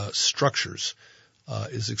structures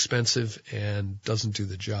is expensive and doesn't do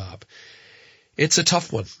the job. It's a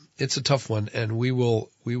tough one. And we will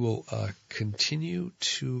continue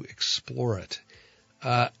to explore it.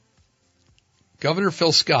 Governor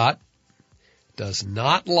Phil Scott does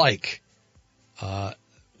not like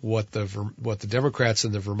what the Democrats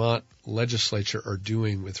in the Vermont legislature are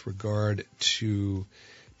doing with regard to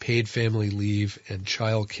paid family leave and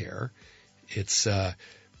child care.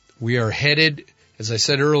 We are headed, as I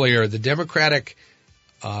said earlier, the Democratic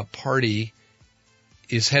Party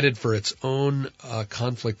is headed for its own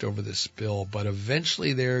conflict over this bill, but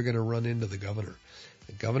eventually they're going to run into the governor.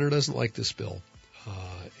 The governor doesn't like this bill.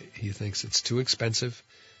 He thinks it's too expensive,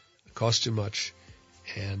 it costs too much,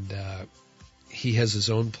 and he has his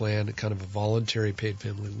own plan, kind of a voluntary paid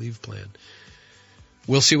family leave plan.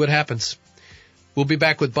 We'll see what happens. We'll be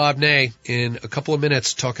back with Bob Ney in a couple of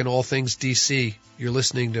minutes talking all things D.C. You're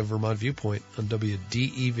listening to Vermont Viewpoint on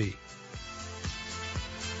WDEV.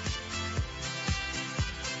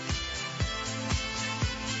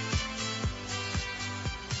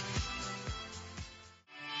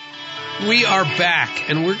 We are back,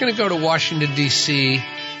 and we're going to go to Washington, D.C.,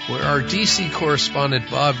 where our D.C. correspondent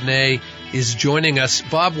Bob Ney is joining us.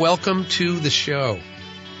 Bob, welcome to the show.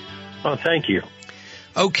 Oh, thank you.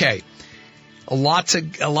 Okay. A lot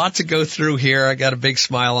to go through here. I got a big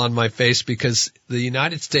smile on my face because the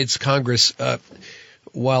United States Congress,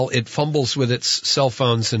 while it fumbles with its cell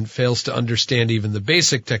phones and fails to understand even the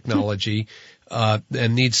basic technology,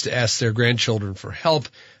 and needs to ask their grandchildren for help,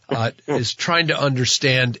 is trying to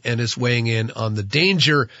understand and is weighing in on the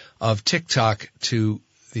danger of TikTok to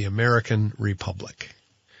the American Republic.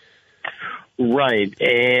 Right.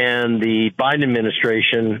 And the Biden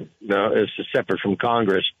administration, is separate from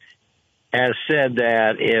Congress, has said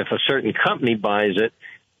that if a certain company buys it,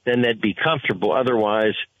 then that'd be comfortable.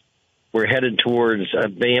 Otherwise, we're headed towards a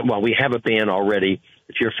ban. Well, we have a ban already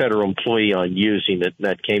if you're a federal employee on using it.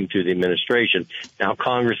 That came through the administration. Now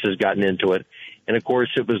Congress has gotten into it. And, of course,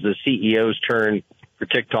 it was the CEO's turn for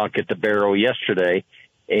TikTok at the barrel yesterday.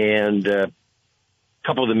 And a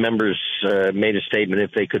couple of the members made a statement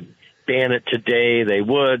if they could ban it today, they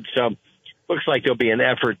would. So looks like there'll be an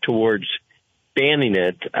effort towards banning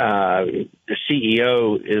it. The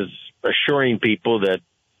CEO is assuring people that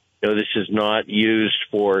this is not used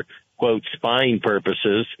for, quote, spying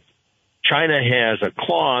purposes. China has a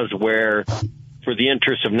clause where, for the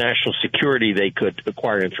interest of national security, they could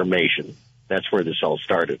acquire information. That's where this all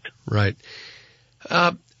started. Right.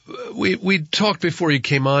 We talked before you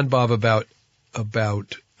came on, Bob, about,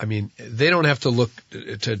 I mean, they don't have to look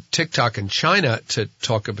to TikTok and China to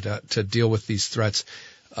talk about, to deal with these threats.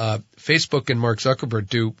 Facebook and Mark Zuckerberg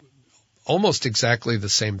do almost exactly the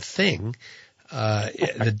same thing.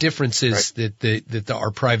 The difference is that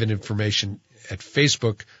our private information at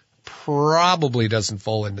Facebook probably doesn't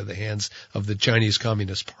fall into the hands of the Chinese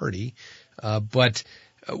Communist Party. But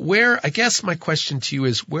I guess my question to you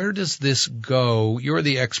is, where does this go? You're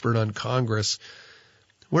the expert on Congress.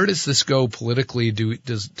 Where does this go politically?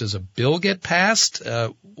 Does a bill get passed?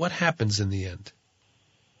 What happens in the end?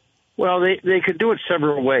 Well, they could do it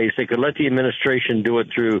several ways. They could let the administration do it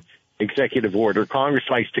through executive order. Congress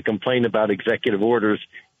likes to complain about executive orders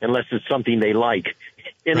unless it's something they like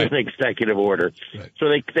in an executive order. Right. So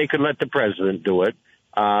they could let the president do it.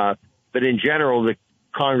 But in general, the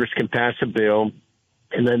Congress can pass a bill,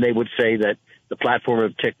 and then they would say that the platform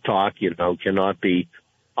of TikTok, cannot be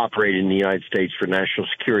operated in the United States for national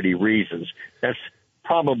security reasons. That's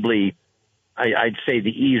probably, I'd say, the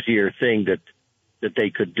easier thing that they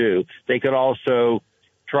could do. They could also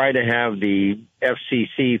try to have the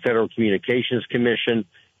FCC, Federal Communications Commission,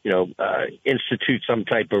 institute some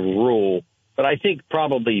type of rule. But I think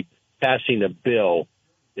probably passing a bill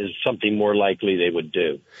is something more likely they would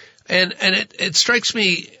do. And it strikes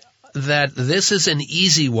me that this is an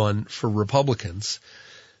easy one for Republicans,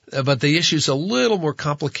 but the issue's a little more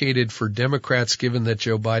complicated for Democrats, given that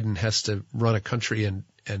Joe Biden has to run a country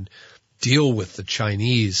and deal with the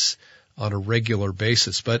Chinese on a regular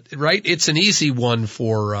basis. But it's an easy one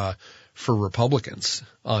for Republicans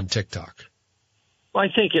on TikTok. Well, I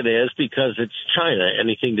think it is because it's China.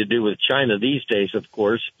 Anything to do with China these days, of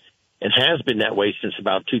course, and has been that way since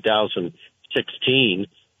about 2016.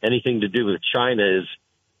 Anything to do with China is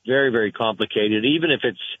very, very complicated. Even if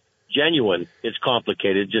it's genuine, it's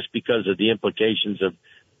complicated just because of the implications of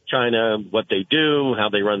China, what they do, how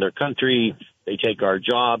they run their country. They take our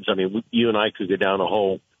jobs. I mean, you and I could go down a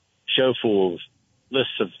whole show full of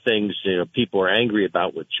lists of things people are angry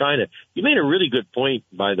about with China. You made a really good point,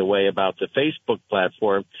 by the way, about the Facebook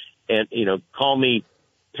platform, and call me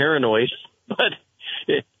paranoid, but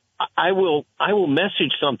I will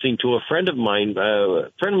message something to a friend of mine. A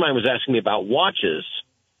friend of mine was asking me about watches,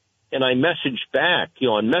 and I messaged back,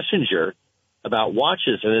 on Messenger about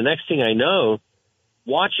watches, and the next thing I know,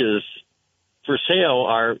 watches for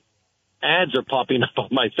sale ads are popping up on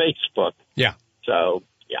my Facebook. Yeah. So.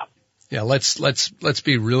 Yeah, let's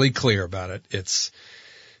be really clear about it. It's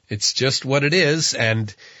just what it is,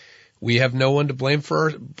 and we have no one to blame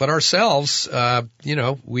but ourselves. The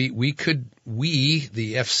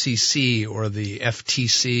FCC or the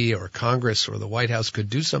FTC or Congress or the White House could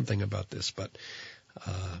do something about this, but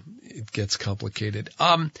it gets complicated.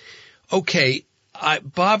 Okay,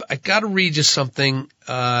 Bob, I got to read you something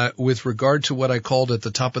with regard to what I called at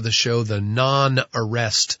the top of the show the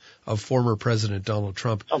non-arrest of former President Donald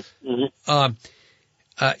Trump.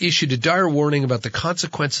 Issued a dire warning about the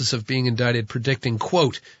consequences of being indicted, predicting,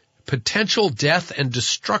 quote, potential death and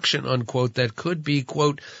destruction, unquote, that could be,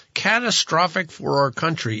 quote, catastrophic for our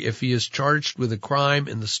country if he is charged with a crime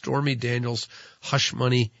in the Stormy Daniels hush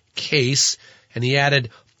money case. And he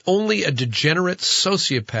added, only a degenerate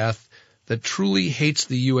sociopath that truly hates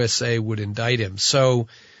the USA would indict him. So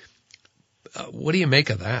what do you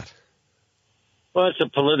make of that? Well, it's a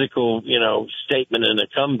political, statement and a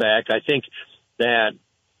comeback. I think that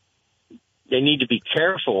they need to be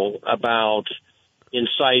careful about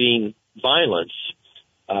inciting violence.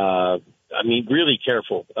 Really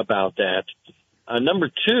careful about that. Number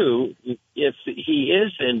two, if he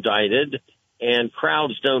is indicted and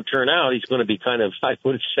crowds don't turn out, he's going to be kind of, I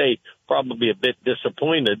would say, probably a bit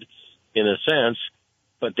disappointed in a sense.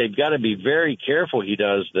 But they've got to be very careful he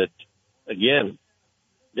does that, again,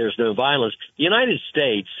 there's no violence. The United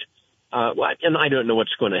States, and I don't know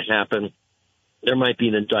what's going to happen. There might be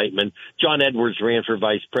an indictment. John Edwards ran for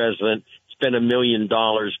vice president, spent $1 million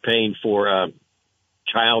paying for a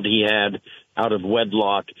child he had out of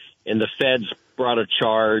wedlock, and the feds brought a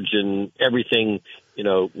charge and everything,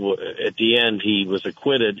 at the end he was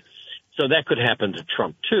acquitted. So that could happen to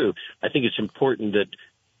Trump too. I think it's important that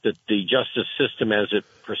the justice system as it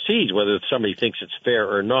proceeds, whether somebody thinks it's fair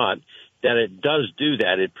or not, that it does do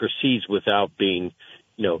that. It proceeds without being,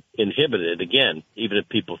 inhibited, again, even if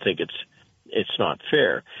people think it's not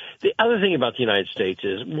fair. The other thing about the United States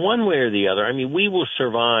is, one way or the other, we will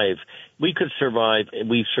survive. We could survive.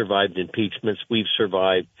 We've survived impeachments. We've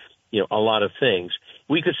survived, a lot of things.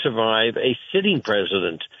 We could survive a sitting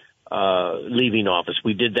president leaving office.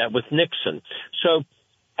 We did that with Nixon. So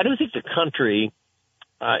I don't think the country,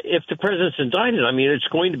 if the president's indicted, I mean, it's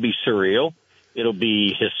going to be surreal. It'll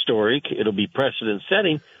be historic. It'll be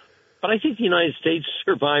precedent-setting. But I think the United States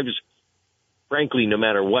survives, frankly, no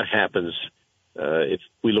matter what happens, if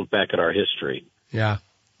we look back at our history. Yeah.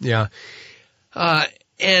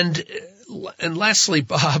 And lastly,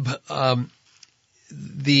 Bob,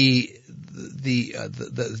 the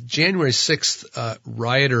January 6th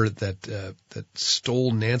rioter that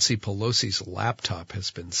stole Nancy Pelosi's laptop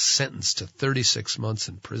has been sentenced to 36 months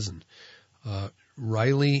in prison.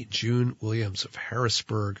 Riley June Williams of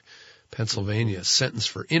Harrisburg, Pennsylvania, sentenced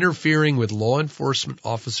for interfering with law enforcement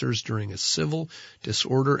officers during a civil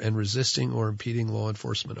disorder and resisting or impeding law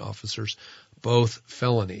enforcement officers, both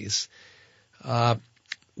felonies.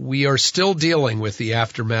 We are still dealing with the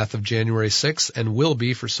aftermath of January 6th and will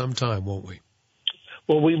be for some time, won't we?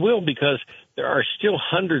 Well, we will, because there are still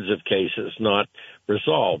hundreds of cases not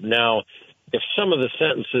resolved. Now, if some of the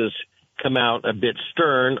sentences come out a bit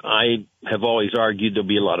stern, I have always argued there'll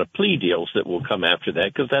be a lot of plea deals that will come after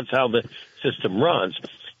that, because that's how the system runs.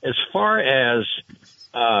 As far as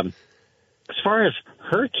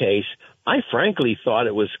her case, I frankly thought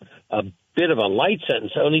it was a bit of a light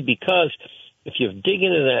sentence, only because if you dig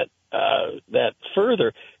into that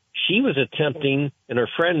further, she was attempting, and her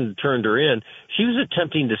friend turned her in, she was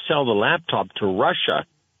attempting to sell the laptop to Russia.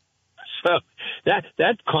 So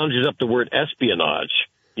that conjures up the word espionage,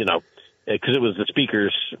 because it was the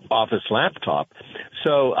Speaker's office laptop.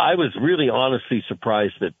 So I was really honestly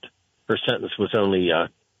surprised that her sentence was only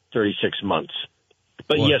 36 months.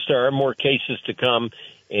 But yes, there are more cases to come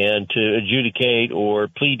and to adjudicate, or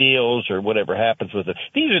plea deals, or whatever happens with it.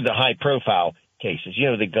 These are the high-profile cases.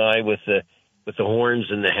 The guy with the horns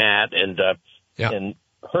and the hat, and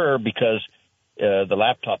her, because the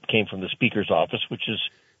laptop came from the Speaker's office, which is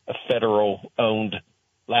a federal-owned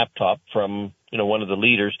laptop from one of the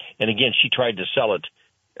leaders. And again, she tried to sell it,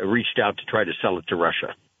 reached out to try to sell it to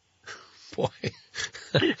Russia. Boy.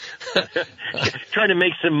 Trying to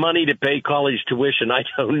make some money to pay college tuition. I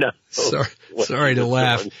don't know. Sorry to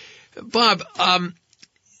laugh. Bob,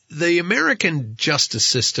 the American justice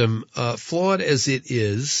system, flawed as it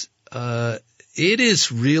is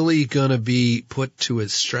really going to be put to a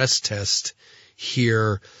stress test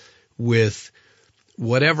here with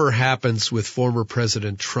whatever happens with former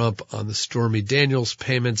President Trump on the Stormy Daniels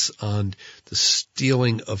payments, on the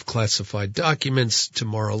stealing of classified documents to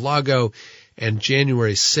Mar-a-Lago, and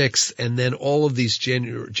January 6th, and then all of these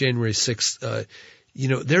January 6th,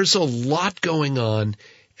 there's a lot going on.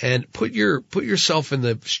 And put yourself in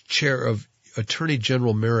the chair of Attorney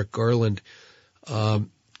General Merrick Garland,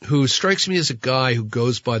 who strikes me as a guy who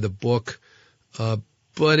goes by the book,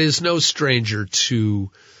 but is no stranger to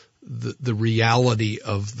the reality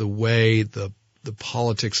of the way the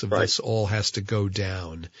politics of this all has to go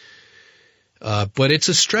down. But it's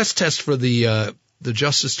a stress test for the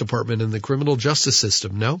Justice Department and the criminal justice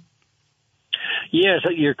system, no? Yes,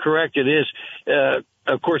 you're correct. It is.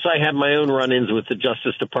 Of course, I have my own run-ins with the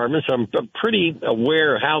Justice Department, so I'm pretty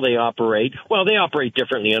aware of how they operate. Well, they operate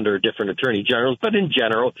differently under different attorney generals, but in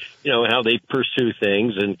general, how they pursue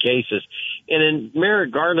things and cases. And in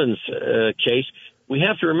Merrick Garland's case, we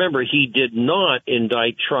have to remember he did not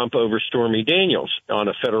indict Trump over Stormy Daniels on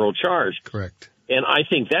a federal charge. Correct. And I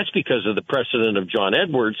think that's because of the precedent of John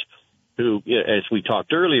Edwards, who, as we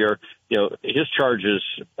talked earlier, his charges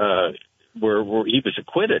were he was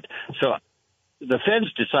acquitted. So the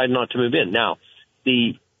feds decided not to move in. Now,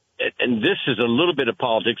 and this is a little bit of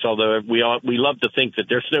politics, although we love to think that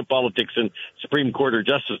there's no politics in Supreme Court or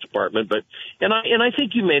Justice Department. But I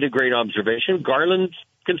think you made a great observation. Garland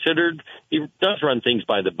considered he does run things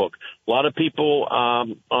by the book. A lot of people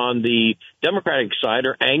on the Democratic side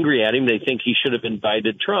are angry at him. They think he should have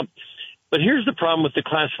indicted Trump. But here's the problem with the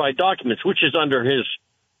classified documents, which is under his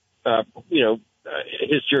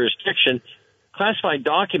jurisdiction. Classified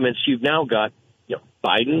documents, you've now got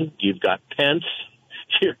Biden, you've got Pence,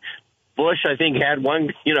 Bush, I think, had one,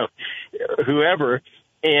 whoever.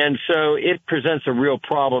 And so it presents a real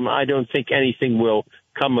problem. I don't think anything will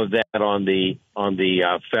come of that on the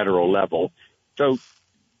federal level. So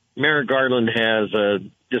Merrick Garland has a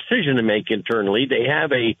decision to make internally. They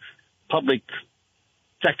have a public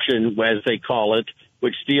section, as they call it,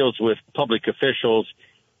 which deals with public officials,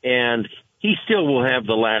 and he still will have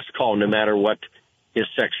the last call no matter what his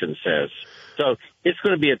section says. So it's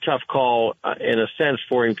going to be a tough call in a sense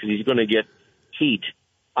for him, because he's going to get heat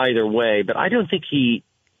either way. But I don't think he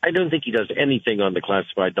does anything on the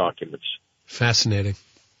classified documents. Fascinating.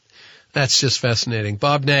 That's just fascinating.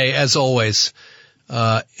 Bob Ney, as always,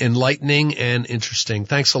 enlightening and interesting.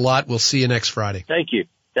 Thanks a lot. We'll see you next Friday. Thank you.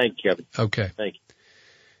 Thank you, Kevin. Okay. Thank you.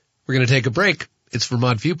 We're going to take a break. It's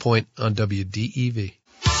Vermont Viewpoint on WDEV.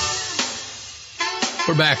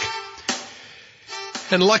 We're back.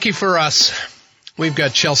 And lucky for us, we've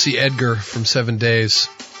got Chelsea Edgar from 7 Days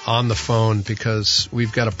on the phone because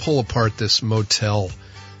we've got to pull apart this motel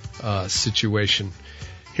situation.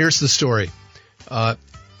 Here's the story.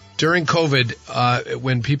 During COVID,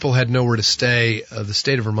 when people had nowhere to stay, the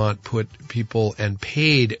state of Vermont put people and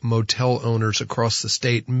paid motel owners across the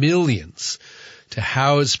state millions to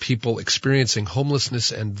house people experiencing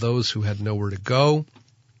homelessness and those who had nowhere to go.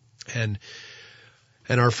 And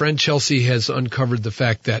our friend Chelsea has uncovered the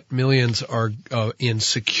fact that millions are in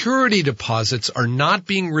security deposits are not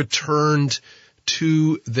being returned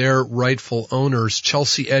to their rightful owners.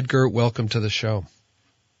 Chelsea Edgar, welcome to the show.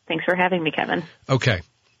 Thanks for having me, Kevin. Okay.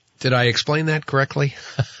 Did I explain that correctly?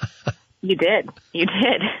 You did.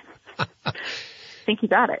 I think you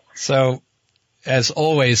got it. So, as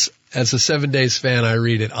always, as a 7 Days fan, I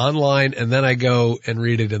read it online and then I go and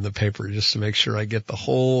read it in the paper just to make sure I get the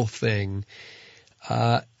whole thing.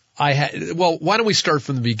 Well, why don't we start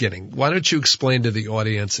from the beginning? Why don't you explain to the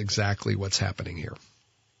audience exactly what's happening here?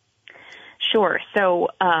 Sure. So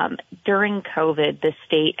during COVID, the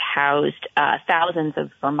state housed thousands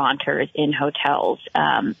of Vermonters in hotels,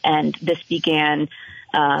 and this began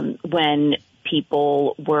when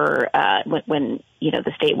people were when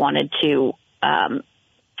the state wanted to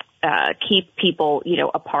keep people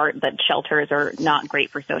apart. That shelters are not great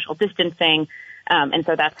for social distancing, and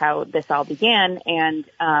so that's how this all began. And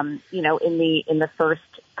in the first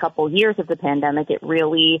couple years of the pandemic, it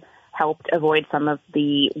really helped avoid some of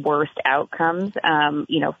the worst outcomes,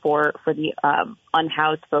 for the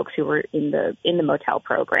unhoused folks who were in the motel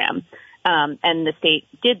program. And the state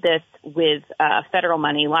did this with federal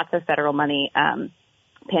money, lots of federal money,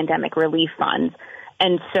 pandemic relief funds.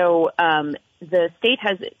 And so the state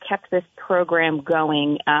has kept this program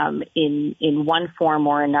going in one form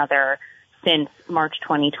or another since March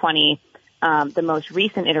 2020. The most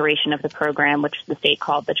recent iteration of the program, which the state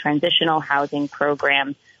called the Transitional Housing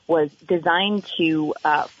Program, was designed to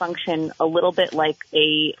function a little bit like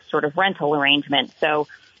a sort of rental arrangement. So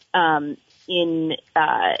when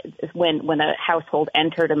a household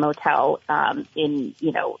entered a motel in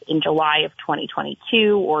July of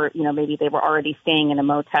 2022, or maybe they were already staying in a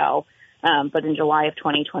motel, but in July of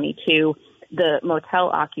 2022, the motel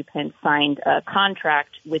occupant signed a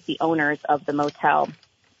contract with the owners of the motel.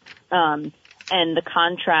 And the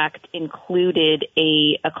contract included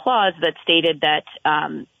a clause that stated that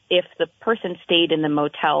if the person stayed in the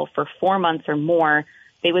motel for 4 months or more,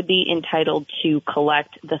 they would be entitled to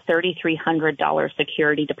collect the $3,300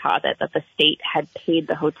 security deposit that the state had paid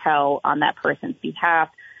the hotel on that person's behalf.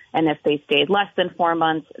 And if they stayed less than 4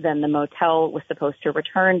 months, then the motel was supposed to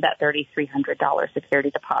return that $3,300 security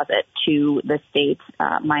deposit to the state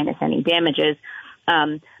minus any damages.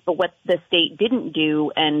 But what the state didn't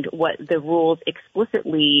do, and what the rules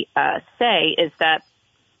explicitly say, is that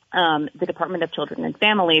the Department of Children and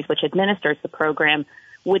Families, which administers the program,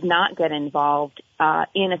 would not get involved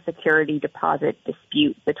in a security deposit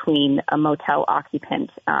dispute between a motel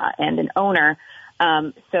occupant and an owner.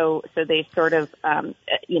 So they sort of,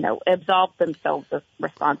 absolved themselves of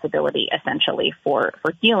responsibility, essentially, for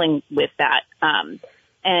dealing with that.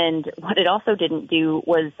 And what it also didn't do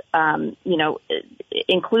was,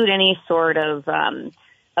 include any sort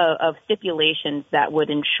of stipulations that would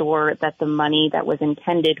ensure that the money that was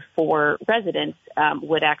intended for residents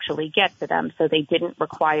would actually get to them. So they didn't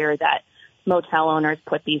require that motel owners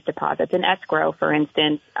put these deposits in escrow, for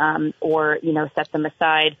instance, or set them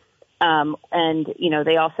aside.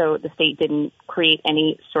 The state didn't create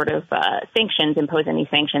any sort of impose any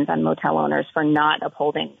sanctions on motel owners for not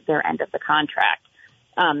upholding their end of the contract.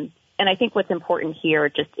 And I think what's important here,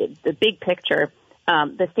 just the big picture,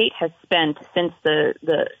 the state has spent since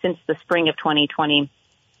the spring of 2020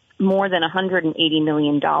 more than $180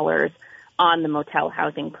 million on the motel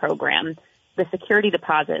housing program. The security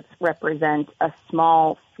deposits represent a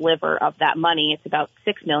small sliver of that money. It's about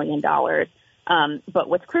 $6 million. But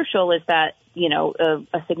what's crucial is that,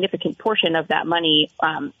 a significant portion of that money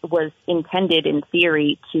was intended in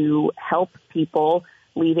theory to help people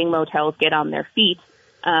leaving motels get on their feet,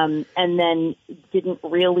 and then didn't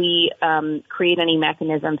really create any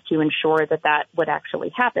mechanisms to ensure that would actually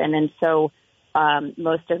happen. And so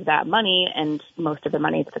most of that money, and most of the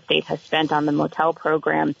money that the state has spent on the motel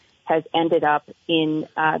program, has ended up in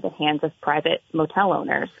the hands of private motel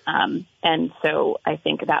owners. And so I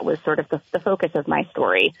think that was sort of the focus of my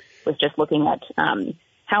story, was just looking at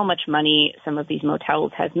how much money some of these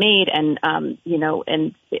motels have made, and and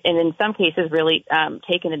in some cases really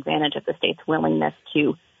taken advantage of the state's willingness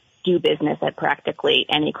to do business at practically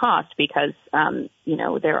any cost, because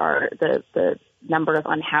there are the number of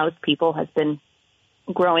unhoused people has been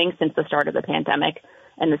growing since the start of the pandemic,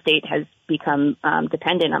 and the state has become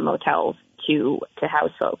dependent on motels to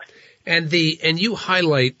house folks. And you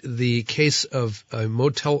highlight the case of a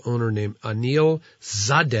motel owner named Anil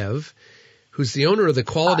Zadev, who's the owner of the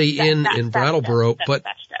Quality Inn in Brattleboro,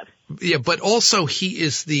 but also he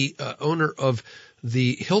is the owner of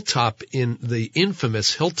the the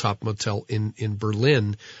infamous Hilltop Motel in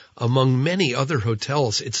Berlin, among many other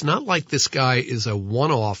hotels. It's not like this guy is a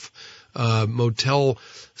one-off motel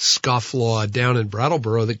scofflaw down in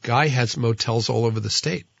Brattleboro. The guy has motels all over the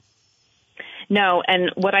state. No,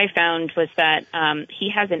 and what I found was that he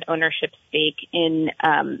has an ownership stake in,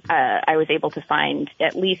 I was able to find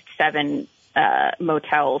at least 7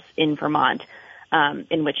 motels in Vermont,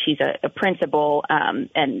 in which he's a principal,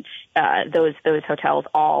 and those hotels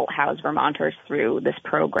all house Vermonters through this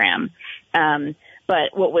program.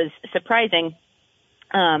 But what was surprising,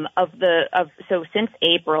 so since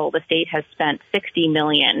April, the state has spent $60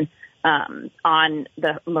 million on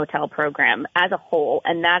the motel program as a whole,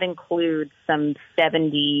 and that includes some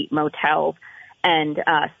 70 motels. And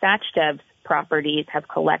Sachdev's properties have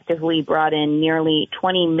collectively brought in nearly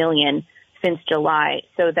 $20 million since July.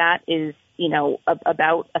 So that is,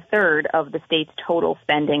 about a third of the state's total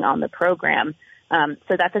spending on the program.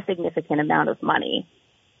 So that's a significant amount of money.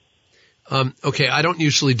 Okay, I don't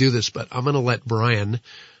usually do this, but I'm going to let Brian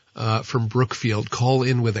from Brookfield call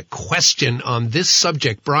in with a question on this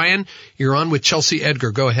subject. Brian, you're on with Chelsea Edgar.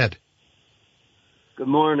 Go ahead. Good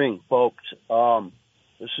morning, folks.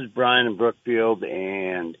 This is Brian in Brookfield,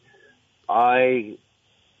 and I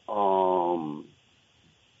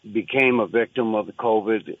became a victim of the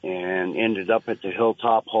COVID and ended up at the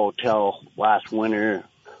Hilltop Hotel last winter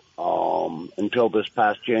until this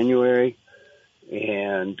past January.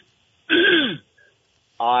 And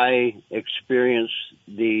I experienced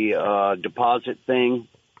the deposit thing.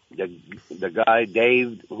 The guy,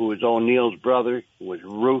 Dave, who was O'Neill's brother, was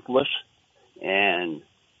ruthless. And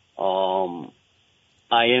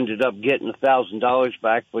I ended up getting $1,000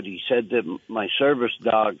 back, but he said that my service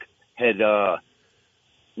dog had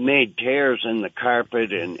made tears in the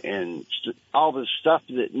carpet and all this stuff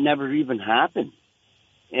that never even happened.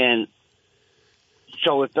 And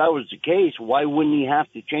so if that was the case, why wouldn't he have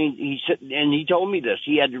to change? He said, and he told me this,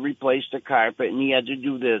 he had to replace the carpet and he had to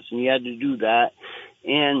do this and he had to do that.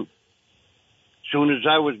 And as soon as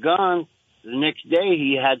I was gone, the next day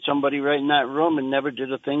he had somebody right in that room and never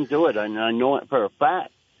did a thing to it. And I know it for a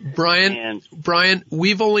fact. Brian,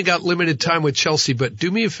 we've only got limited time with Chelsea, but do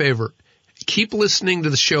me a favor. Keep listening to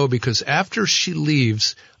the show, because after she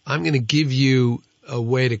leaves, I'm going to give you a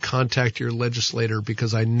way to contact your legislator,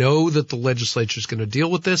 because I know that the legislature is going to deal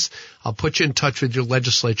with this. I'll put you in touch with your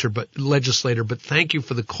legislator, but thank you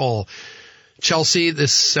for the call. Chelsea,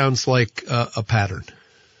 this sounds like a pattern.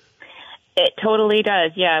 It totally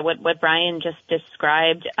does. Yeah. What Brian just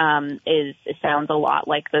described, it sounds a lot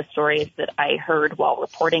like the stories that I heard while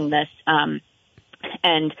reporting this. And,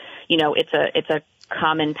 it's a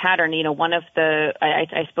common pattern. One of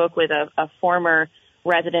I spoke with a former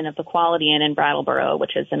resident of the Quality Inn in Brattleboro,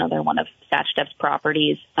 which is another one of Sachdev's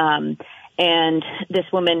properties. And this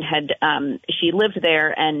woman she lived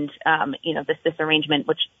there, and, this arrangement,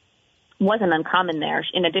 which wasn't uncommon there.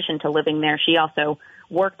 In addition to living there, she also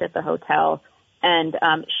worked at the hotel. And,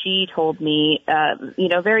 she told me,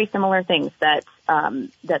 very similar things, that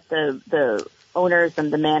the owners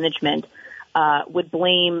and the management would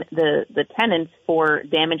blame the tenants for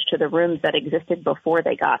damage to the rooms that existed before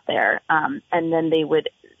they got there. And then they would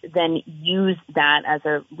then use that as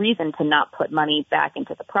a reason to not put money back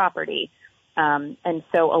into the property. And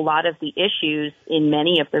so a lot of the issues in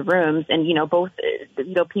many of the rooms, and,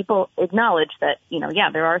 people acknowledge that,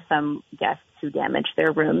 there are some guests who damage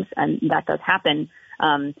their rooms, and that does happen.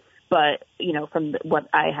 But, from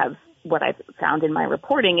what I've found in my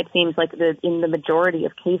reporting, it seems like in the majority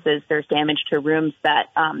of cases, there's damage to rooms that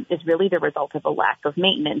is really the result of a lack of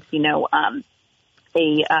maintenance.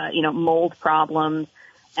 Mold problems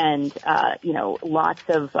and lots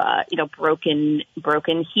of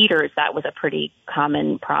broken heaters. That was a pretty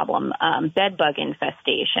common problem. Bed bug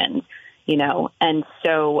infestations. And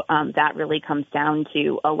so that really comes down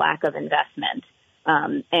to a lack of investment.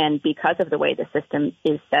 And because of the way the system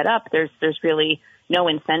is set up, there's really no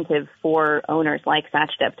incentive for owners like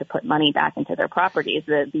Sachdev to put money back into their properties.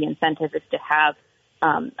 The incentive is to have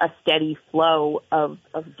a steady flow of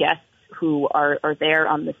guests who are there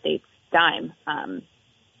on the state's dime.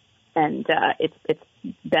 it's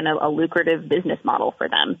been a lucrative business model for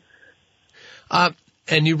them.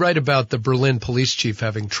 And you write about the Berlin police chief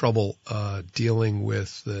having trouble dealing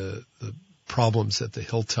with the problems at the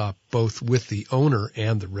Hilltop, both with the owner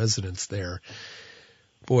and the residents there.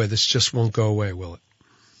 Boy, this just won't go away, will it?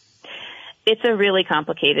 It's a really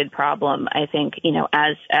complicated problem. I think,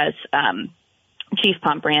 as Chief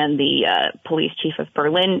Pombrand, the police chief of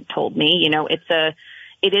Berlin, told me,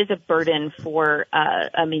 it is a burden for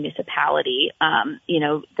a municipality.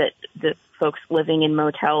 That the folks living in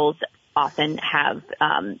motels often have,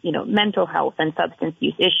 mental health and substance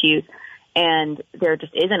use issues, and there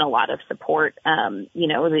just isn't a lot of support.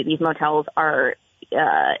 These motels are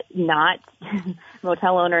not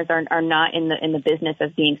motel owners are not in the business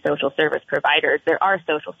of being social service providers. There are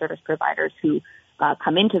social service providers who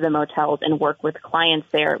come into the motels and work with clients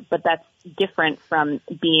there, but that's different from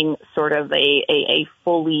being sort of a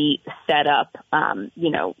fully set up,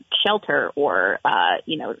 shelter or,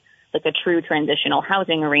 like a true transitional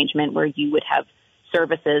housing arrangement where you would have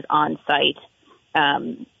services on site,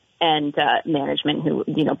 and management who,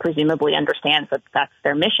 presumably understands that that's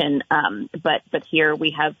their mission. But here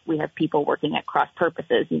we have people working at cross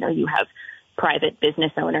purposes. You have private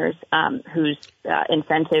business owners whose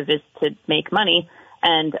incentive is to make money,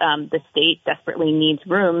 and the state desperately needs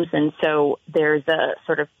rooms, and so there's a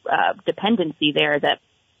sort of dependency there that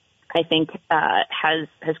I think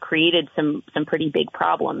has created some pretty big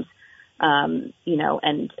problems.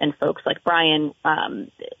 And folks like Brian,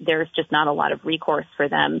 there's just not a lot of recourse for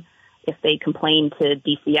them if they complain to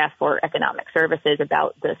DCF or Economic Services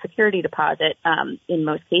about the security deposit. In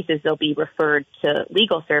most cases, they'll be referred to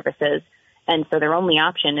legal services, and so their only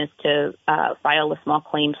option is to file a small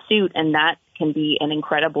claim suit, and that can be an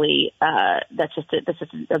incredibly that's just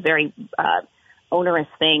a very onerous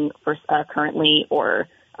thing for currently or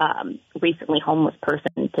recently homeless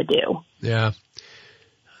person to do. Yeah.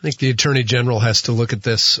 I think the Attorney General has to look at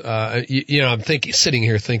this. I'm sitting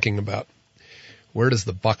here thinking about where does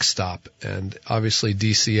the buck stop? And obviously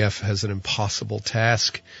DCF has an impossible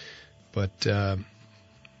task, but I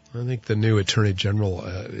think the new Attorney General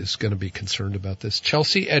is going to be concerned about this.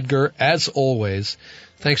 Chelsea Edgar, as always,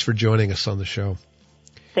 thanks for joining us on the show.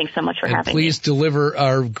 Thanks so much for having me. Please deliver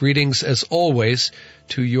our greetings, as always,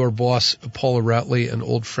 to your boss, Paula Routley, an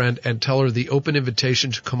old friend, and tell her the open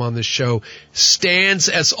invitation to come on this show stands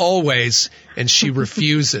as always, and she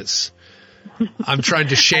refuses. I'm trying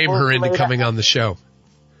to shame her into coming on the show.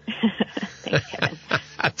 Thanks, Kevin.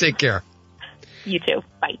 Take care. You too.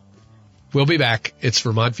 Bye. We'll be back. It's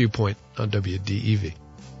Vermont Viewpoint on WDEV.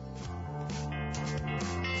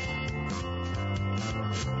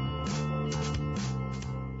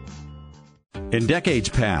 In decades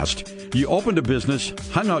past, you opened a business,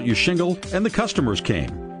 hung out your shingle, and the customers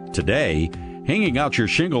came. Today, hanging out your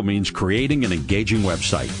shingle means creating an engaging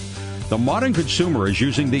website. The modern consumer is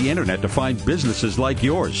using the internet to find businesses like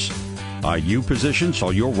yours. Are you positioned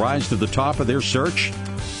so you'll rise to the top of their search?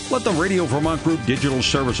 Let the Radio Vermont Group Digital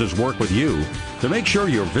Services work with you to make sure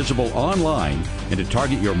you're visible online and to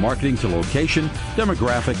target your marketing to location,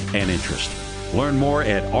 demographic, and interest. Learn more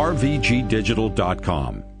at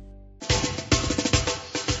rvgdigital.com.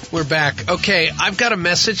 We're back. Okay, I've got a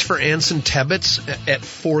message for Anson Tebbets at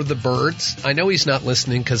For the Birds. I know he's not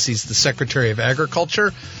listening because he's the Secretary of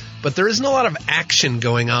Agriculture, but there isn't a lot of action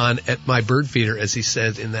going on at my bird feeder, as he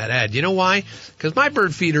said in that ad. You know why? Because my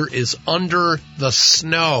bird feeder is under the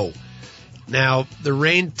snow. Now, the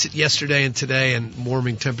rain yesterday and today and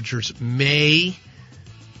warming temperatures may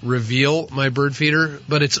reveal my bird feeder,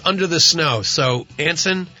 but it's under the snow. So,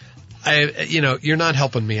 Anson, you're not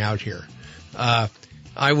helping me out here.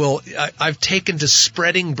 I've taken to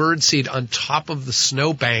spreading birdseed on top of the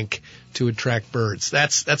snowbank to attract birds.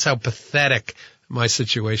 That's how pathetic my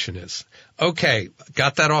situation is. Okay,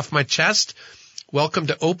 got that off my chest. Welcome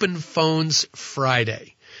to Open Phones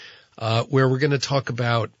Friday, where we're going to talk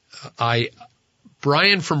about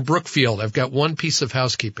Brian from Brookfield. I've got one piece of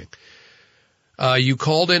housekeeping. You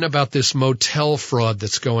called in about this motel fraud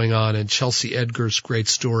that's going on and Chelsea Edgar's great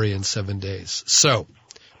story in 7 days. So,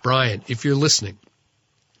 Brian, if you're listening,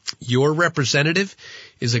 your representative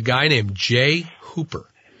is a guy named Jay Hooper.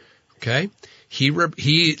 Okay? He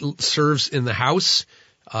serves in the House,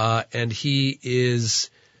 and he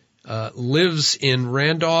lives in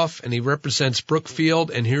Randolph, and he represents Brookfield,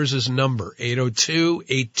 and here's his number,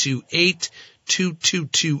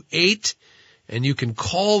 802-828-2228, and you can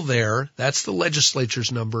call there, that's the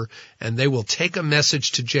legislature's number, and they will take a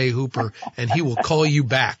message to Jay Hooper, and he will call you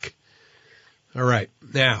back. All right,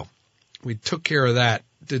 now, we took care of that,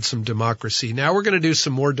 did some democracy. Now we're going to do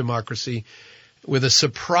some more democracy with a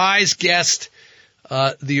surprise guest.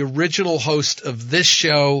 the original host of this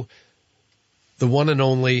show, the one and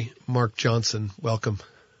only Mark Johnson. Welcome.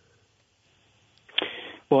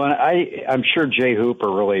 Well, I'm sure Jay Hooper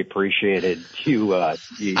really appreciated you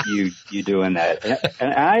doing that.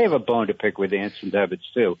 And I have a bone to pick with Anson Devitt,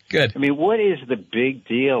 too. Good. I mean, what is the big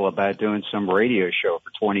deal about doing some radio show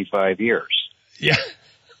for 25 years? Yeah.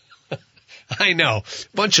 I know.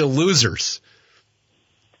 Bunch of losers.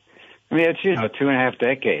 I mean, it's, 2.5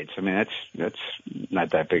 decades. I mean, that's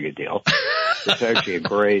not that big a deal. It's actually a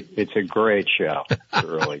great show. It's a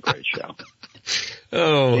really great show.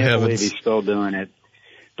 Oh, I can't heavens. believe he's still doing it.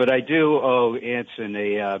 But I do owe Anson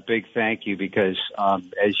a big thank you because,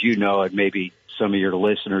 as you know, and maybe some of your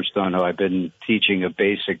listeners don't know, I've been teaching a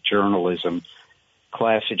basic journalism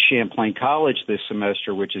class at Champlain College this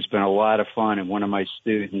semester, which has been a lot of fun. And one of my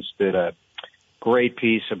students did a great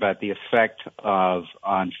piece about the effect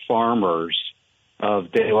on farmers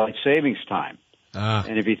of daylight savings time.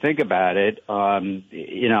 And if you think about it, the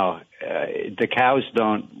cows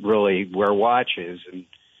don't really wear watches and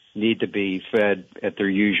need to be fed at their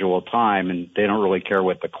usual time, and they don't really care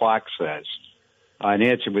what the clock says. And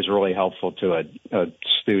Anson was really helpful to a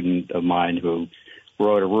student of mine who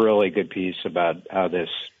wrote a really good piece about how this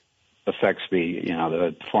affects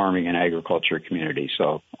the farming and agriculture community.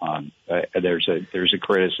 So there's a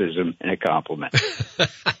criticism and a compliment.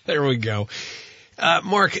 There we go.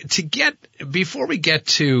 Mark, before we get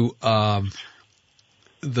to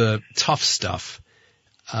the tough stuff,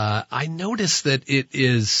 I noticed that it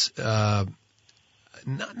is not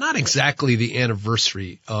exactly the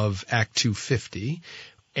anniversary of Act 250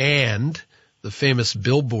 and the famous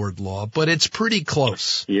billboard law, but it's pretty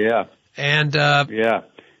close. Yeah. And that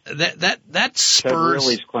spurs Ted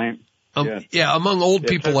Riley's claim. Among old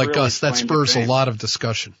people Ted like Riley's us, that claim to spurs a fame. lot of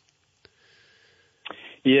discussion.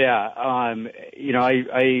 Yeah,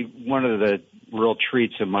 I one of the real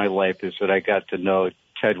treats in my life is that I got to know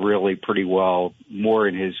Ted Riley pretty well, more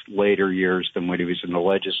in his later years than when he was in the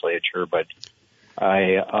legislature. But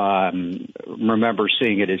I remember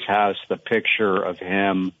seeing at his house the picture of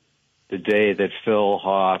him the day that Phil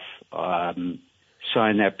Hoff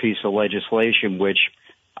signed that piece of legislation, which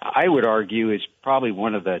I would argue is probably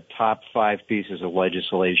one of the top 5 pieces of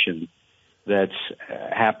legislation that's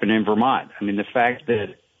happened in Vermont. I mean, the fact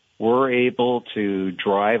that we're able to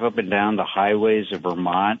drive up and down the highways of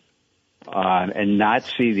Vermont and not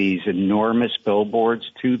see these enormous billboards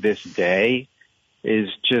to this day is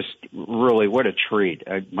just really what a treat.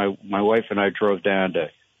 My wife and I drove down to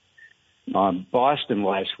Boston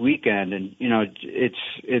last weekend, and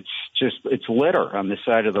it's litter on the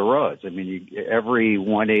side of the roads. I mean, every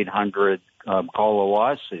 1-800 call a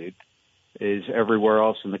lawsuit is everywhere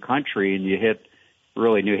else in the country, and you hit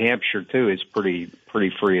really New Hampshire too is pretty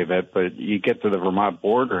free of it, but you get to the Vermont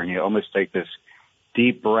border and you almost take this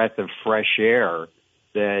deep breath of fresh air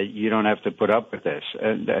that you don't have to put up with this.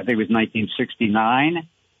 And I think it was 1969,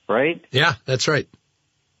 right? Yeah, that's right.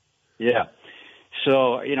 Yeah.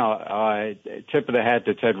 So, tip of the hat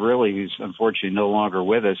to Ted Riley, who's unfortunately no longer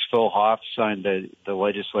with us. Phil Hoff signed the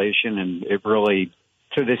legislation, and it really,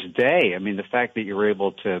 to this day, I mean, the fact that you're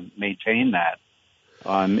able to maintain that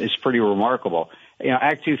is pretty remarkable.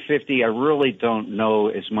 Act 250, I really don't know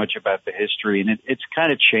as much about the history, and it's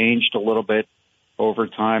kind of changed a little bit over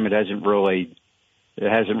time. It hasn't really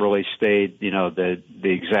stayed, the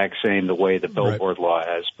exact same the way the billboard law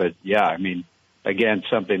has. But yeah, I mean, again,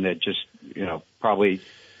 something that just, probably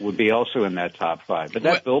would be also in that top 5. But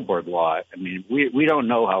that billboard law, I mean, we don't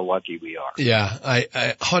know how lucky we are. Yeah,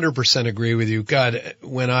 I 100% agree with you. God,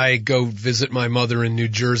 when I go visit my mother in New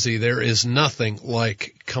Jersey, there is nothing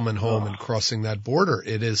like coming home and crossing that border.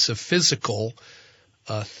 It is a physical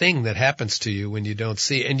thing that happens to you when you don't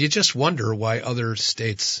see. And you just wonder why other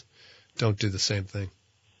states don't do the same thing.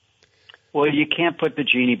 Well, you can't put the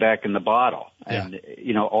genie back in the bottle. And,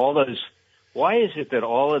 all those... Why is it that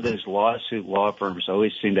all of those lawsuit law firms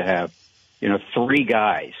always seem to have, 3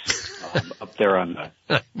 guys up there on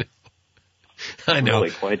the... I know.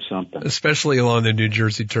 Really quite something. Especially along the New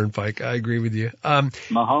Jersey Turnpike. I agree with you.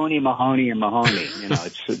 Mahoney, and Mahoney.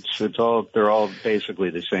 It's all, they're all basically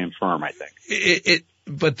the same firm, I think.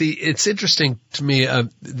 It's interesting to me,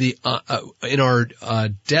 in our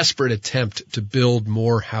desperate attempt to build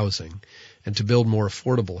more housing and to build more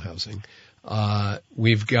affordable housing,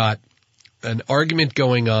 we've got an argument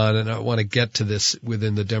going on, and I want to get to this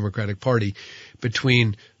within the Democratic Party,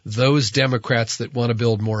 between those Democrats that want to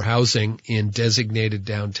build more housing in designated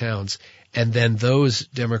downtowns and then those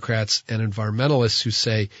Democrats and environmentalists who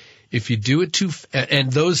say if you do it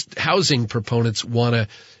and those housing proponents want to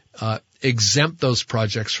exempt those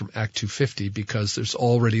projects from Act 250 because there's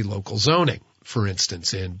already local zoning. for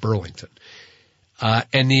instance, in Burlington.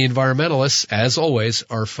 And the environmentalists, as always,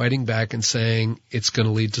 are fighting back and saying it's going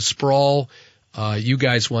to lead to sprawl. You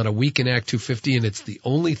guys want to weaken Act 250, and it's the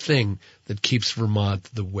only thing that keeps Vermont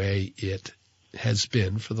the way it has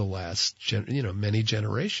been for the last, many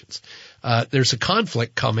generations. There's a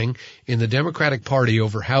conflict coming in the Democratic Party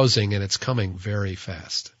over housing, and it's coming very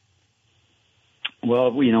fast.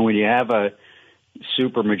 Well, when you have a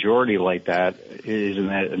supermajority like that, isn't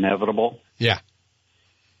that inevitable? Yeah,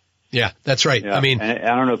 that's right. Yeah. I mean,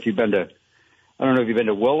 I don't know if you've been to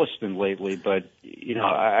Williston lately, but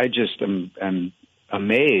I just am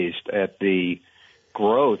amazed at the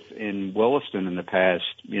growth in Williston in the past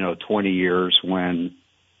 20 years when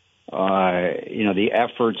the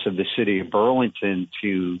efforts of the city of Burlington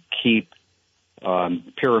to keep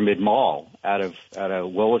Pyramid Mall out of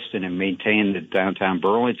Williston and maintain the downtown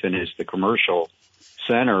Burlington as the commercial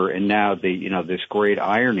center, and now this great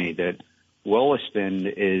irony that Williston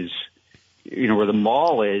is, where the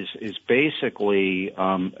mall is basically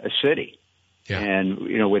a city. Yeah.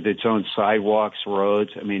 And, with its own sidewalks,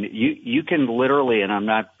 roads. I mean, you can literally, and I'm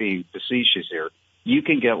not being facetious here, you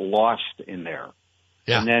can get lost in there.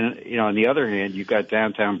 Yeah. And then, on the other hand, you've got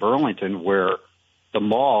downtown Burlington where the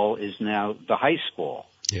mall is now the high school.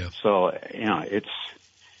 Yeah. So, it's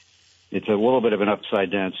a little bit of an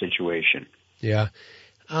upside down situation. Yeah.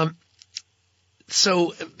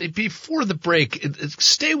 So before the break,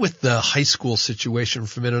 stay with the high school situation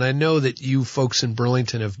for a minute. I know that you folks in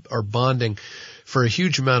Burlington are bonding for a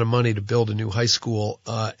huge amount of money to build a new high school.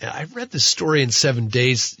 I read this story in 7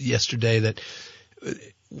 Days yesterday that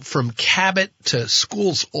from Cabot to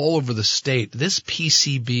schools all over the state, this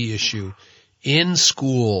PCB issue in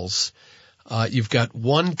schools, you've got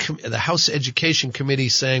the House Education Committee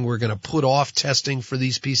saying we're going to put off testing for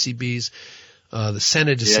these PCBs. The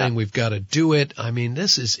Senate is saying we've got to do it. I mean,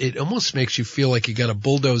 it almost makes you feel like you got to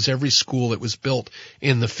bulldoze every school that was built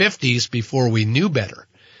in the 50s before we knew better.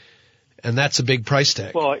 And that's a big price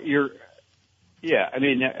tag. Well, I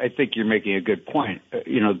mean, I think you're making a good point.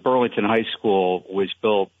 Burlington High School was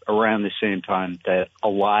built around the same time that a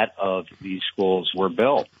lot of these schools were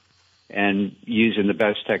built, and using the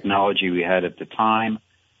best technology we had at the time.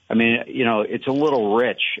 I mean, it's a little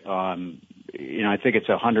rich. I think it's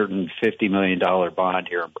a $150 million bond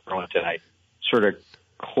here in Burlington. I sort of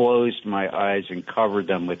closed my eyes and covered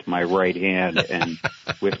them with my right hand and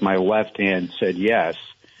with my left hand said yes.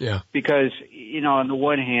 Yeah. Because, on the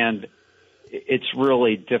one hand, it's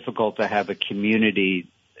really difficult to have a community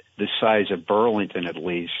the size of Burlington, at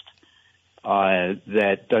least,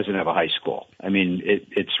 that doesn't have a high school. I mean,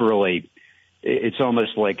 it's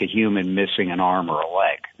almost like a human missing an arm or a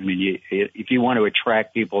leg. I mean, if you want to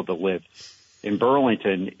attract people to live in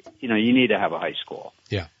Burlington, you need to have a high school.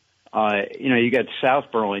 Yeah. You got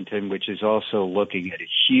South Burlington, which is also looking at a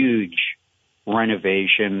huge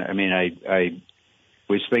renovation. I mean, I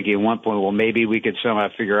was thinking at one point, well, maybe we could somehow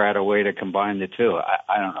figure out a way to combine the two.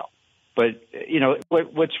 I don't know. But,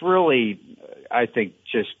 what's really, I think,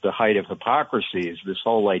 just the height of hypocrisy is this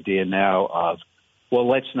whole idea now of, well,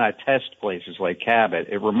 let's not test places like Cabot.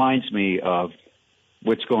 It reminds me of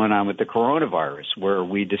what's going on with the coronavirus, where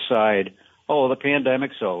we decide, oh, the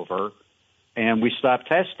pandemic's over, and we stop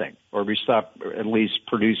testing, or we stop at least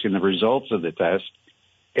producing the results of the test.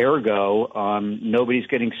 Ergo, nobody's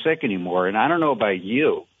getting sick anymore. And I don't know about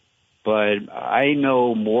you, but I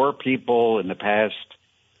know more people in the past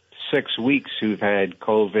 6 weeks who've had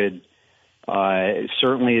COVID,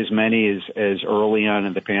 certainly as many as early on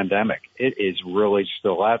in the pandemic. It is really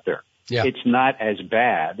still out there. Yeah. It's not as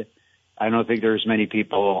bad. I don't think there's many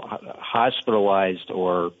people hospitalized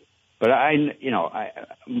but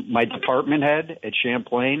my department head at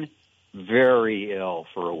Champlain, very ill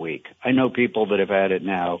for a week. I know people that have had it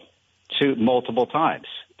now multiple times.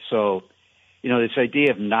 So, this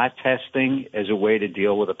idea of not testing as a way to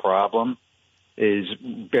deal with a problem is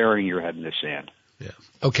burying your head in the sand. Yeah.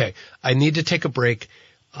 Okay. I need to take a break.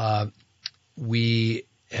 The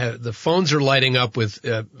phones are lighting up with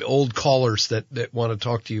old callers that want to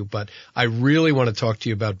talk to you, but I really want to talk to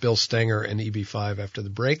you about Bill Stenger and EB5 after the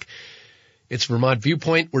break. It's Vermont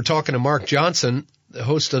Viewpoint. We're talking to Mark Johnson, the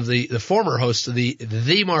host of the former host of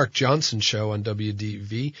the Mark Johnson Show on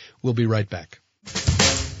WDV. We'll be right back.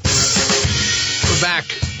 We're back,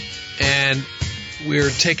 and we're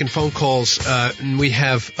taking phone calls, and we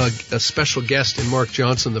have a special guest in Mark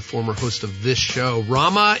Johnson, the former host of this show.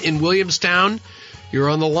 Rama in Williamstown, you're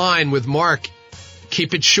on the line with Mark.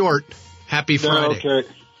 Keep it short. Happy Friday. Okay.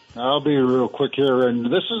 I'll be real quick here. And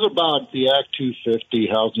this is about the Act 250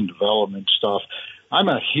 housing development stuff. I'm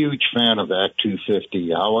a huge fan of Act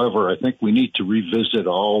 250. However, I think we need to revisit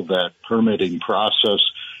all that permitting process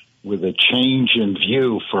with a change in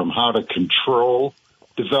view from how to control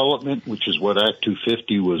development, which is what Act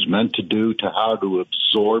 250 was meant to do, to how to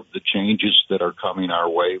absorb the changes that are coming our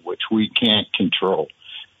way, which we can't control.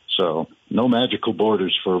 So no magical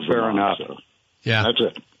borders for Vermont. Fair enough. So yeah. That's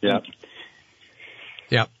it. Yeah.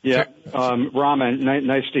 Yeah. Yeah. Raman,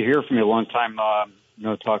 nice to hear from you. Long time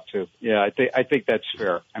no talk to. Yeah, I think that's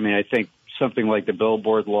fair. I mean, I think something like the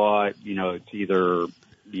billboard law, it's you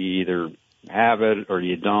either have it or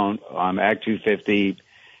you don't. Act 250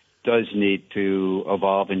 does need to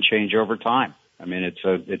evolve and change over time. I mean, it's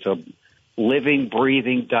a living,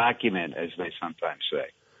 breathing document, as they sometimes say.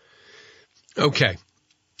 Okay.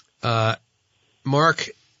 Mark,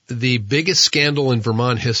 the biggest scandal in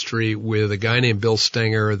Vermont history with a guy named Bill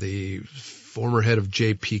Stenger, the former head of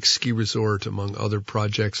Jay Peak Ski Resort, among other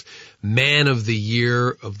projects, man of the year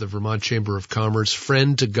of the Vermont Chamber of Commerce,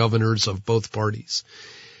 friend to governors of both parties,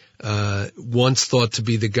 once thought to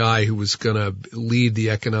be the guy who was going to lead the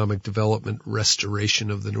economic development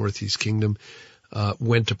restoration of the Northeast Kingdom,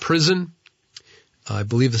 went to prison. I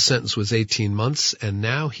believe the sentence was 18 months, and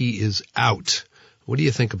now he is out. What do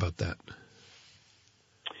you think about that?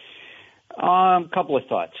 Couple of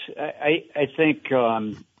thoughts. I think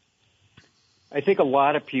a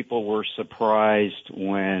lot of people were surprised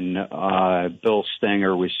when Bill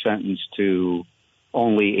Stenger was sentenced to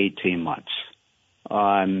only 18 months.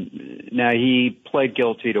 Now, he pled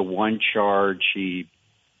guilty to one charge. He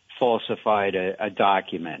falsified a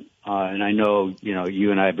document. And I know, you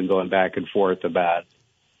and I have been going back and forth about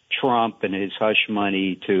Trump and his hush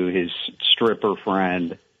money to his stripper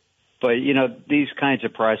friend. But, these kinds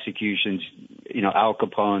of prosecutions, Al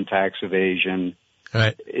Capone, tax evasion,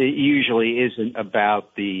 right, it usually isn't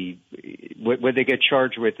about what they get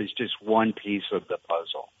charged with is just one piece of the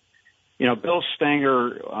puzzle. Bill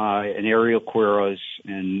Stenger and Ariel Quiros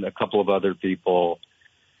and a couple of other people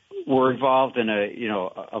were involved in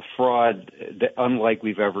a fraud that unlike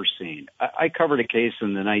we've ever seen. I covered a case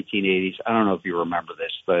in the 1980s. I don't know if you remember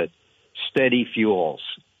this, but Steady Fuels.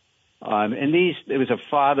 And it was a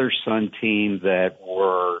father-son team that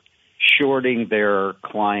were shorting their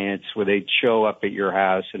clients where they'd show up at your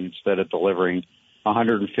house and instead of delivering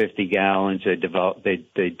 150 gallons,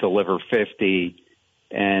 they'd deliver 50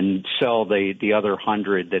 and sell the other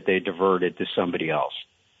 100 that they diverted to somebody else.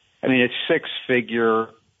 I mean, it's six-figure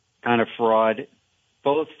kind of fraud.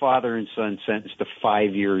 Both father and son sentenced to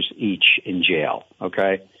 5 years each in jail,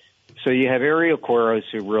 okay? So you have Ariel Quiros,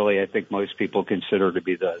 who really I think most people consider to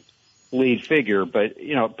be the lead figure, but,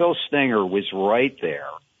 Bill Stenger was right there.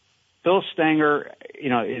 Bill Stenger,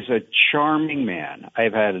 is a charming man.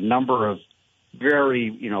 I've had a number of very,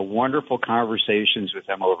 wonderful conversations with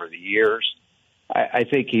him over the years. I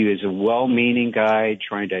think he was a well-meaning guy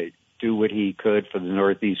trying to do what he could for the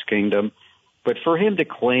Northeast Kingdom. But for him to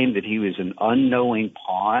claim that he was an unknowing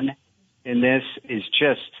pawn in this is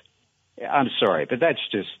just, I'm sorry, but that's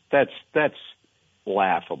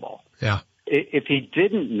laughable. Yeah. If he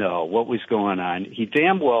didn't know what was going on, he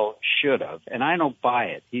damn well should have, and I don't buy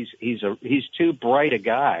it. He's too bright a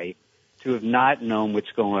guy to have not known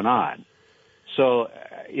what's going on. So,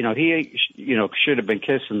 he, should have been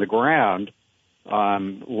kissing the ground.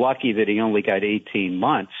 Lucky that he only got 18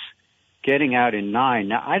 months, getting out in 9.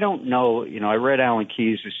 Now, I don't know, I read Alan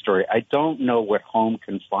Keyes' story. I don't know what home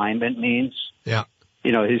confinement means. Yeah.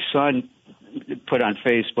 His son put on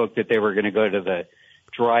Facebook that they were going to go to the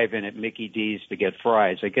drive-in at Mickey D's to get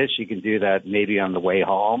fries. I guess you can do that maybe on the way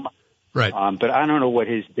home. Right. But I don't know what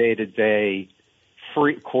his day-to-day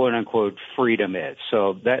quote-unquote freedom is.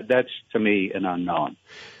 So that's, to me, an unknown.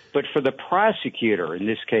 But for the prosecutor in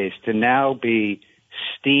this case to now be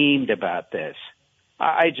steamed about this,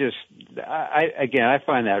 I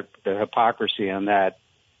find that the hypocrisy on that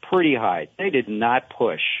pretty high. They did not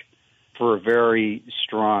push for a very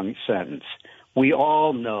strong sentence. We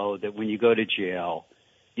all know that when you go to jail,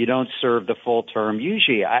 you don't serve the full term.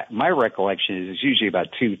 Usually, my recollection is it's usually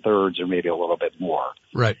about 2/3 or maybe a little bit more.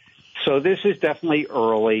 Right. So this is definitely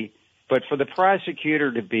early. But for the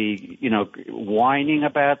prosecutor to be, whining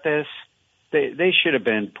about this, they should have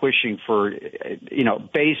been pushing for,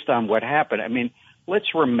 based on what happened. I mean,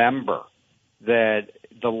 let's remember that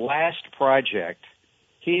the last project,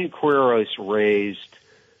 he and Quiros raised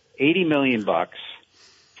 $80 million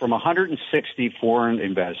from 160 foreign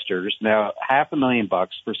investors. Now, $500,000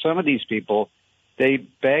 for some of these people, they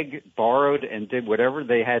begged, borrowed, and did whatever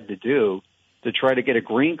they had to do to try to get a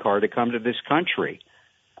green card to come to this country.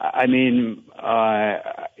 I mean,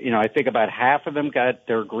 I think about half of them got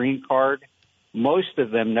their green card. Most of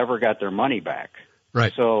them never got their money back.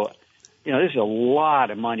 Right. So, this is a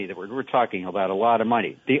lot of money that we're talking about, a lot of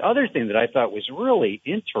money. The other thing that I thought was really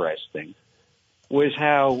interesting was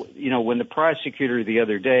how, when the prosecutor the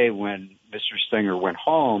other day, when Mr. Stenger went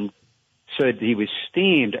home, said he was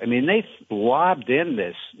steamed, I mean, they lobbed in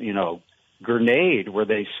this, grenade where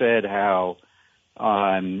they said how,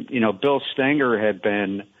 Bill Stenger had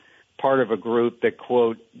been part of a group that,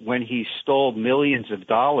 quote, when he stole millions of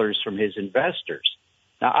dollars from his investors.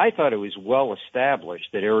 Now, I thought it was well established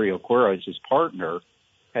that Ariel Quiroz, his partner,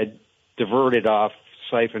 had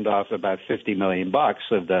siphoned off about $50 million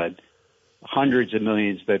of the hundreds of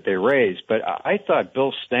millions that they raised. But I thought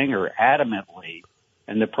Bill Stenger adamantly,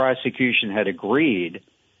 and the prosecution had agreed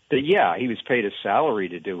that, yeah, he was paid a salary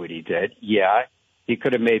to do what he did. Yeah, he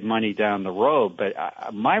could have made money down the road. But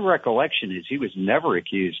my recollection is he was never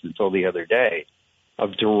accused until the other day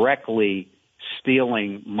of directly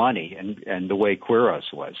stealing money and the way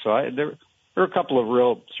Quiroz was. So there are a couple of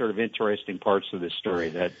real sort of interesting parts of this story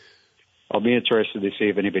that I'll be interested to see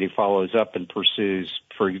if anybody follows up and pursues,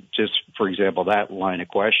 for example, that line of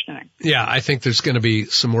questioning. Yeah, I think there's going to be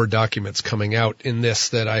some more documents coming out in this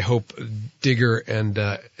that I hope Digger and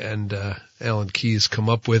Alan Keyes come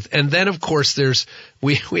up with. And then, of course,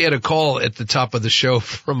 we had a call at the top of the show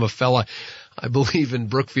from a fella, I believe in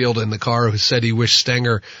Brookfield in the car, who said he wished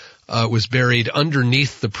Stenger was buried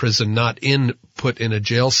underneath the prison, not put in a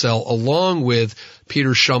jail cell, along with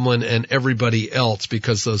Peter Shumlin and everybody else,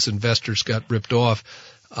 because those investors got ripped off.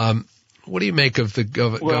 What do you make of the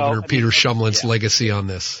Governor Peter Shumlin's legacy on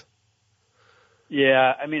this?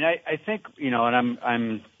 Yeah, I mean, I think,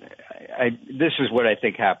 and this is what I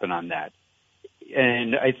think happened on that.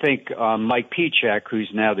 And I think Mike Pichek, who's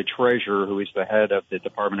now the treasurer, who is the head of the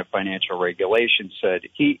Department of Financial Regulation, said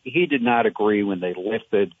he did not agree when they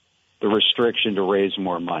lifted the restriction to raise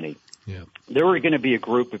more money. Yeah. There were going to be a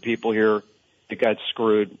group of people here that got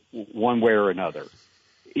screwed one way or another.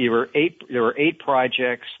 There were 8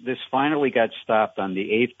 projects. This finally got stopped on the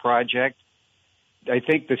 8th project. I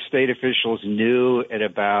think the state officials knew at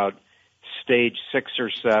about stage 6 or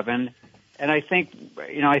 7. And I think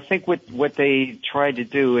what they tried to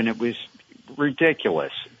do, and it was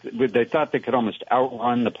ridiculous, they thought they could almost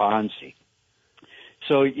outrun the Ponzi.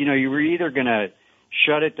 So, you were either going to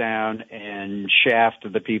shut it down and shaft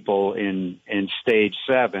the people in stage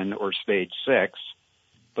 7 or stage 6.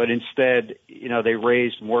 But instead, they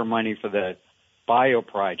raised more money for the bio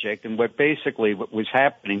project. And what was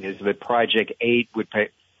happening is that project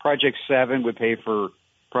 7 would pay for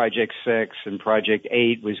project 6, and project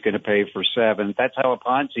 8 was going to pay for 7. That's how a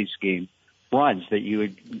Ponzi scheme runs, that you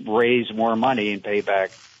would raise more money and pay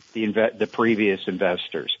back the previous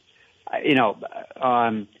investors.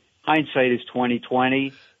 Hindsight is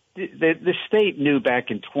 20/20. The state knew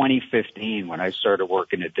back in 2015 when I started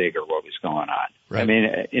working at Digger what was going on. Right. I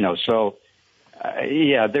mean,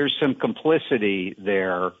 there's some complicity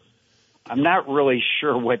there. I'm not really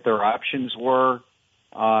sure what their options were.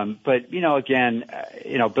 But, again,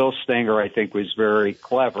 Bill Stenger, I think, was very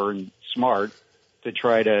clever and smart to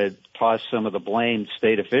try to toss some of the blame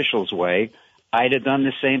state officials' way. I'd have done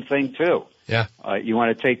the same thing, too. Yeah. You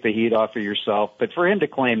want to take the heat off of yourself. But for him to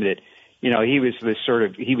claim that, he was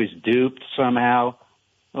duped somehow.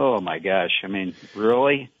 Oh, my gosh. I mean,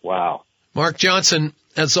 really? Wow. Mark Johnson,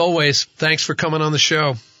 as always, thanks for coming on the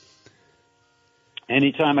show.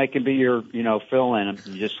 Anytime I can be your, fill-in,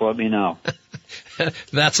 just let me know.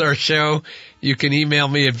 That's our show. You can email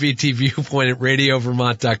me at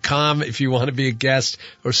vtviewpoint@radiovermont.com if you want to be a guest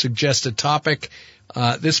or suggest a topic.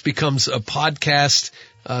 This becomes a podcast,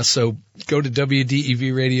 so go to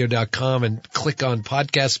wdevradio.com and click on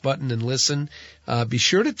podcast button and listen. Be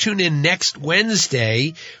sure to tune in next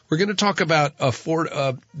Wednesday. We're going to talk about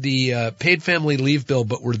the paid family leave bill,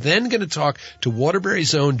 but we're then going to talk to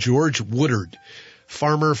Waterbury's own George Woodard,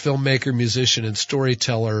 farmer, filmmaker, musician, and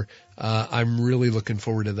storyteller. I'm really looking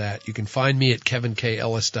forward to that. You can find me at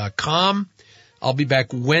kevinkellis.com. I'll be back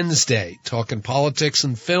Wednesday talking politics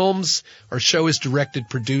and films. Our show is directed,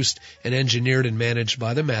 produced, and engineered and managed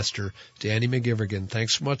by the master, Danny McGivergan.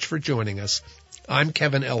 Thanks so much for joining us. I'm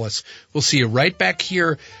Kevin Ellis. We'll see you right back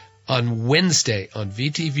here on Wednesday on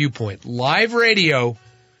VT Viewpoint, live radio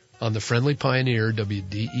on the Friendly Pioneer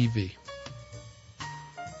WDEV.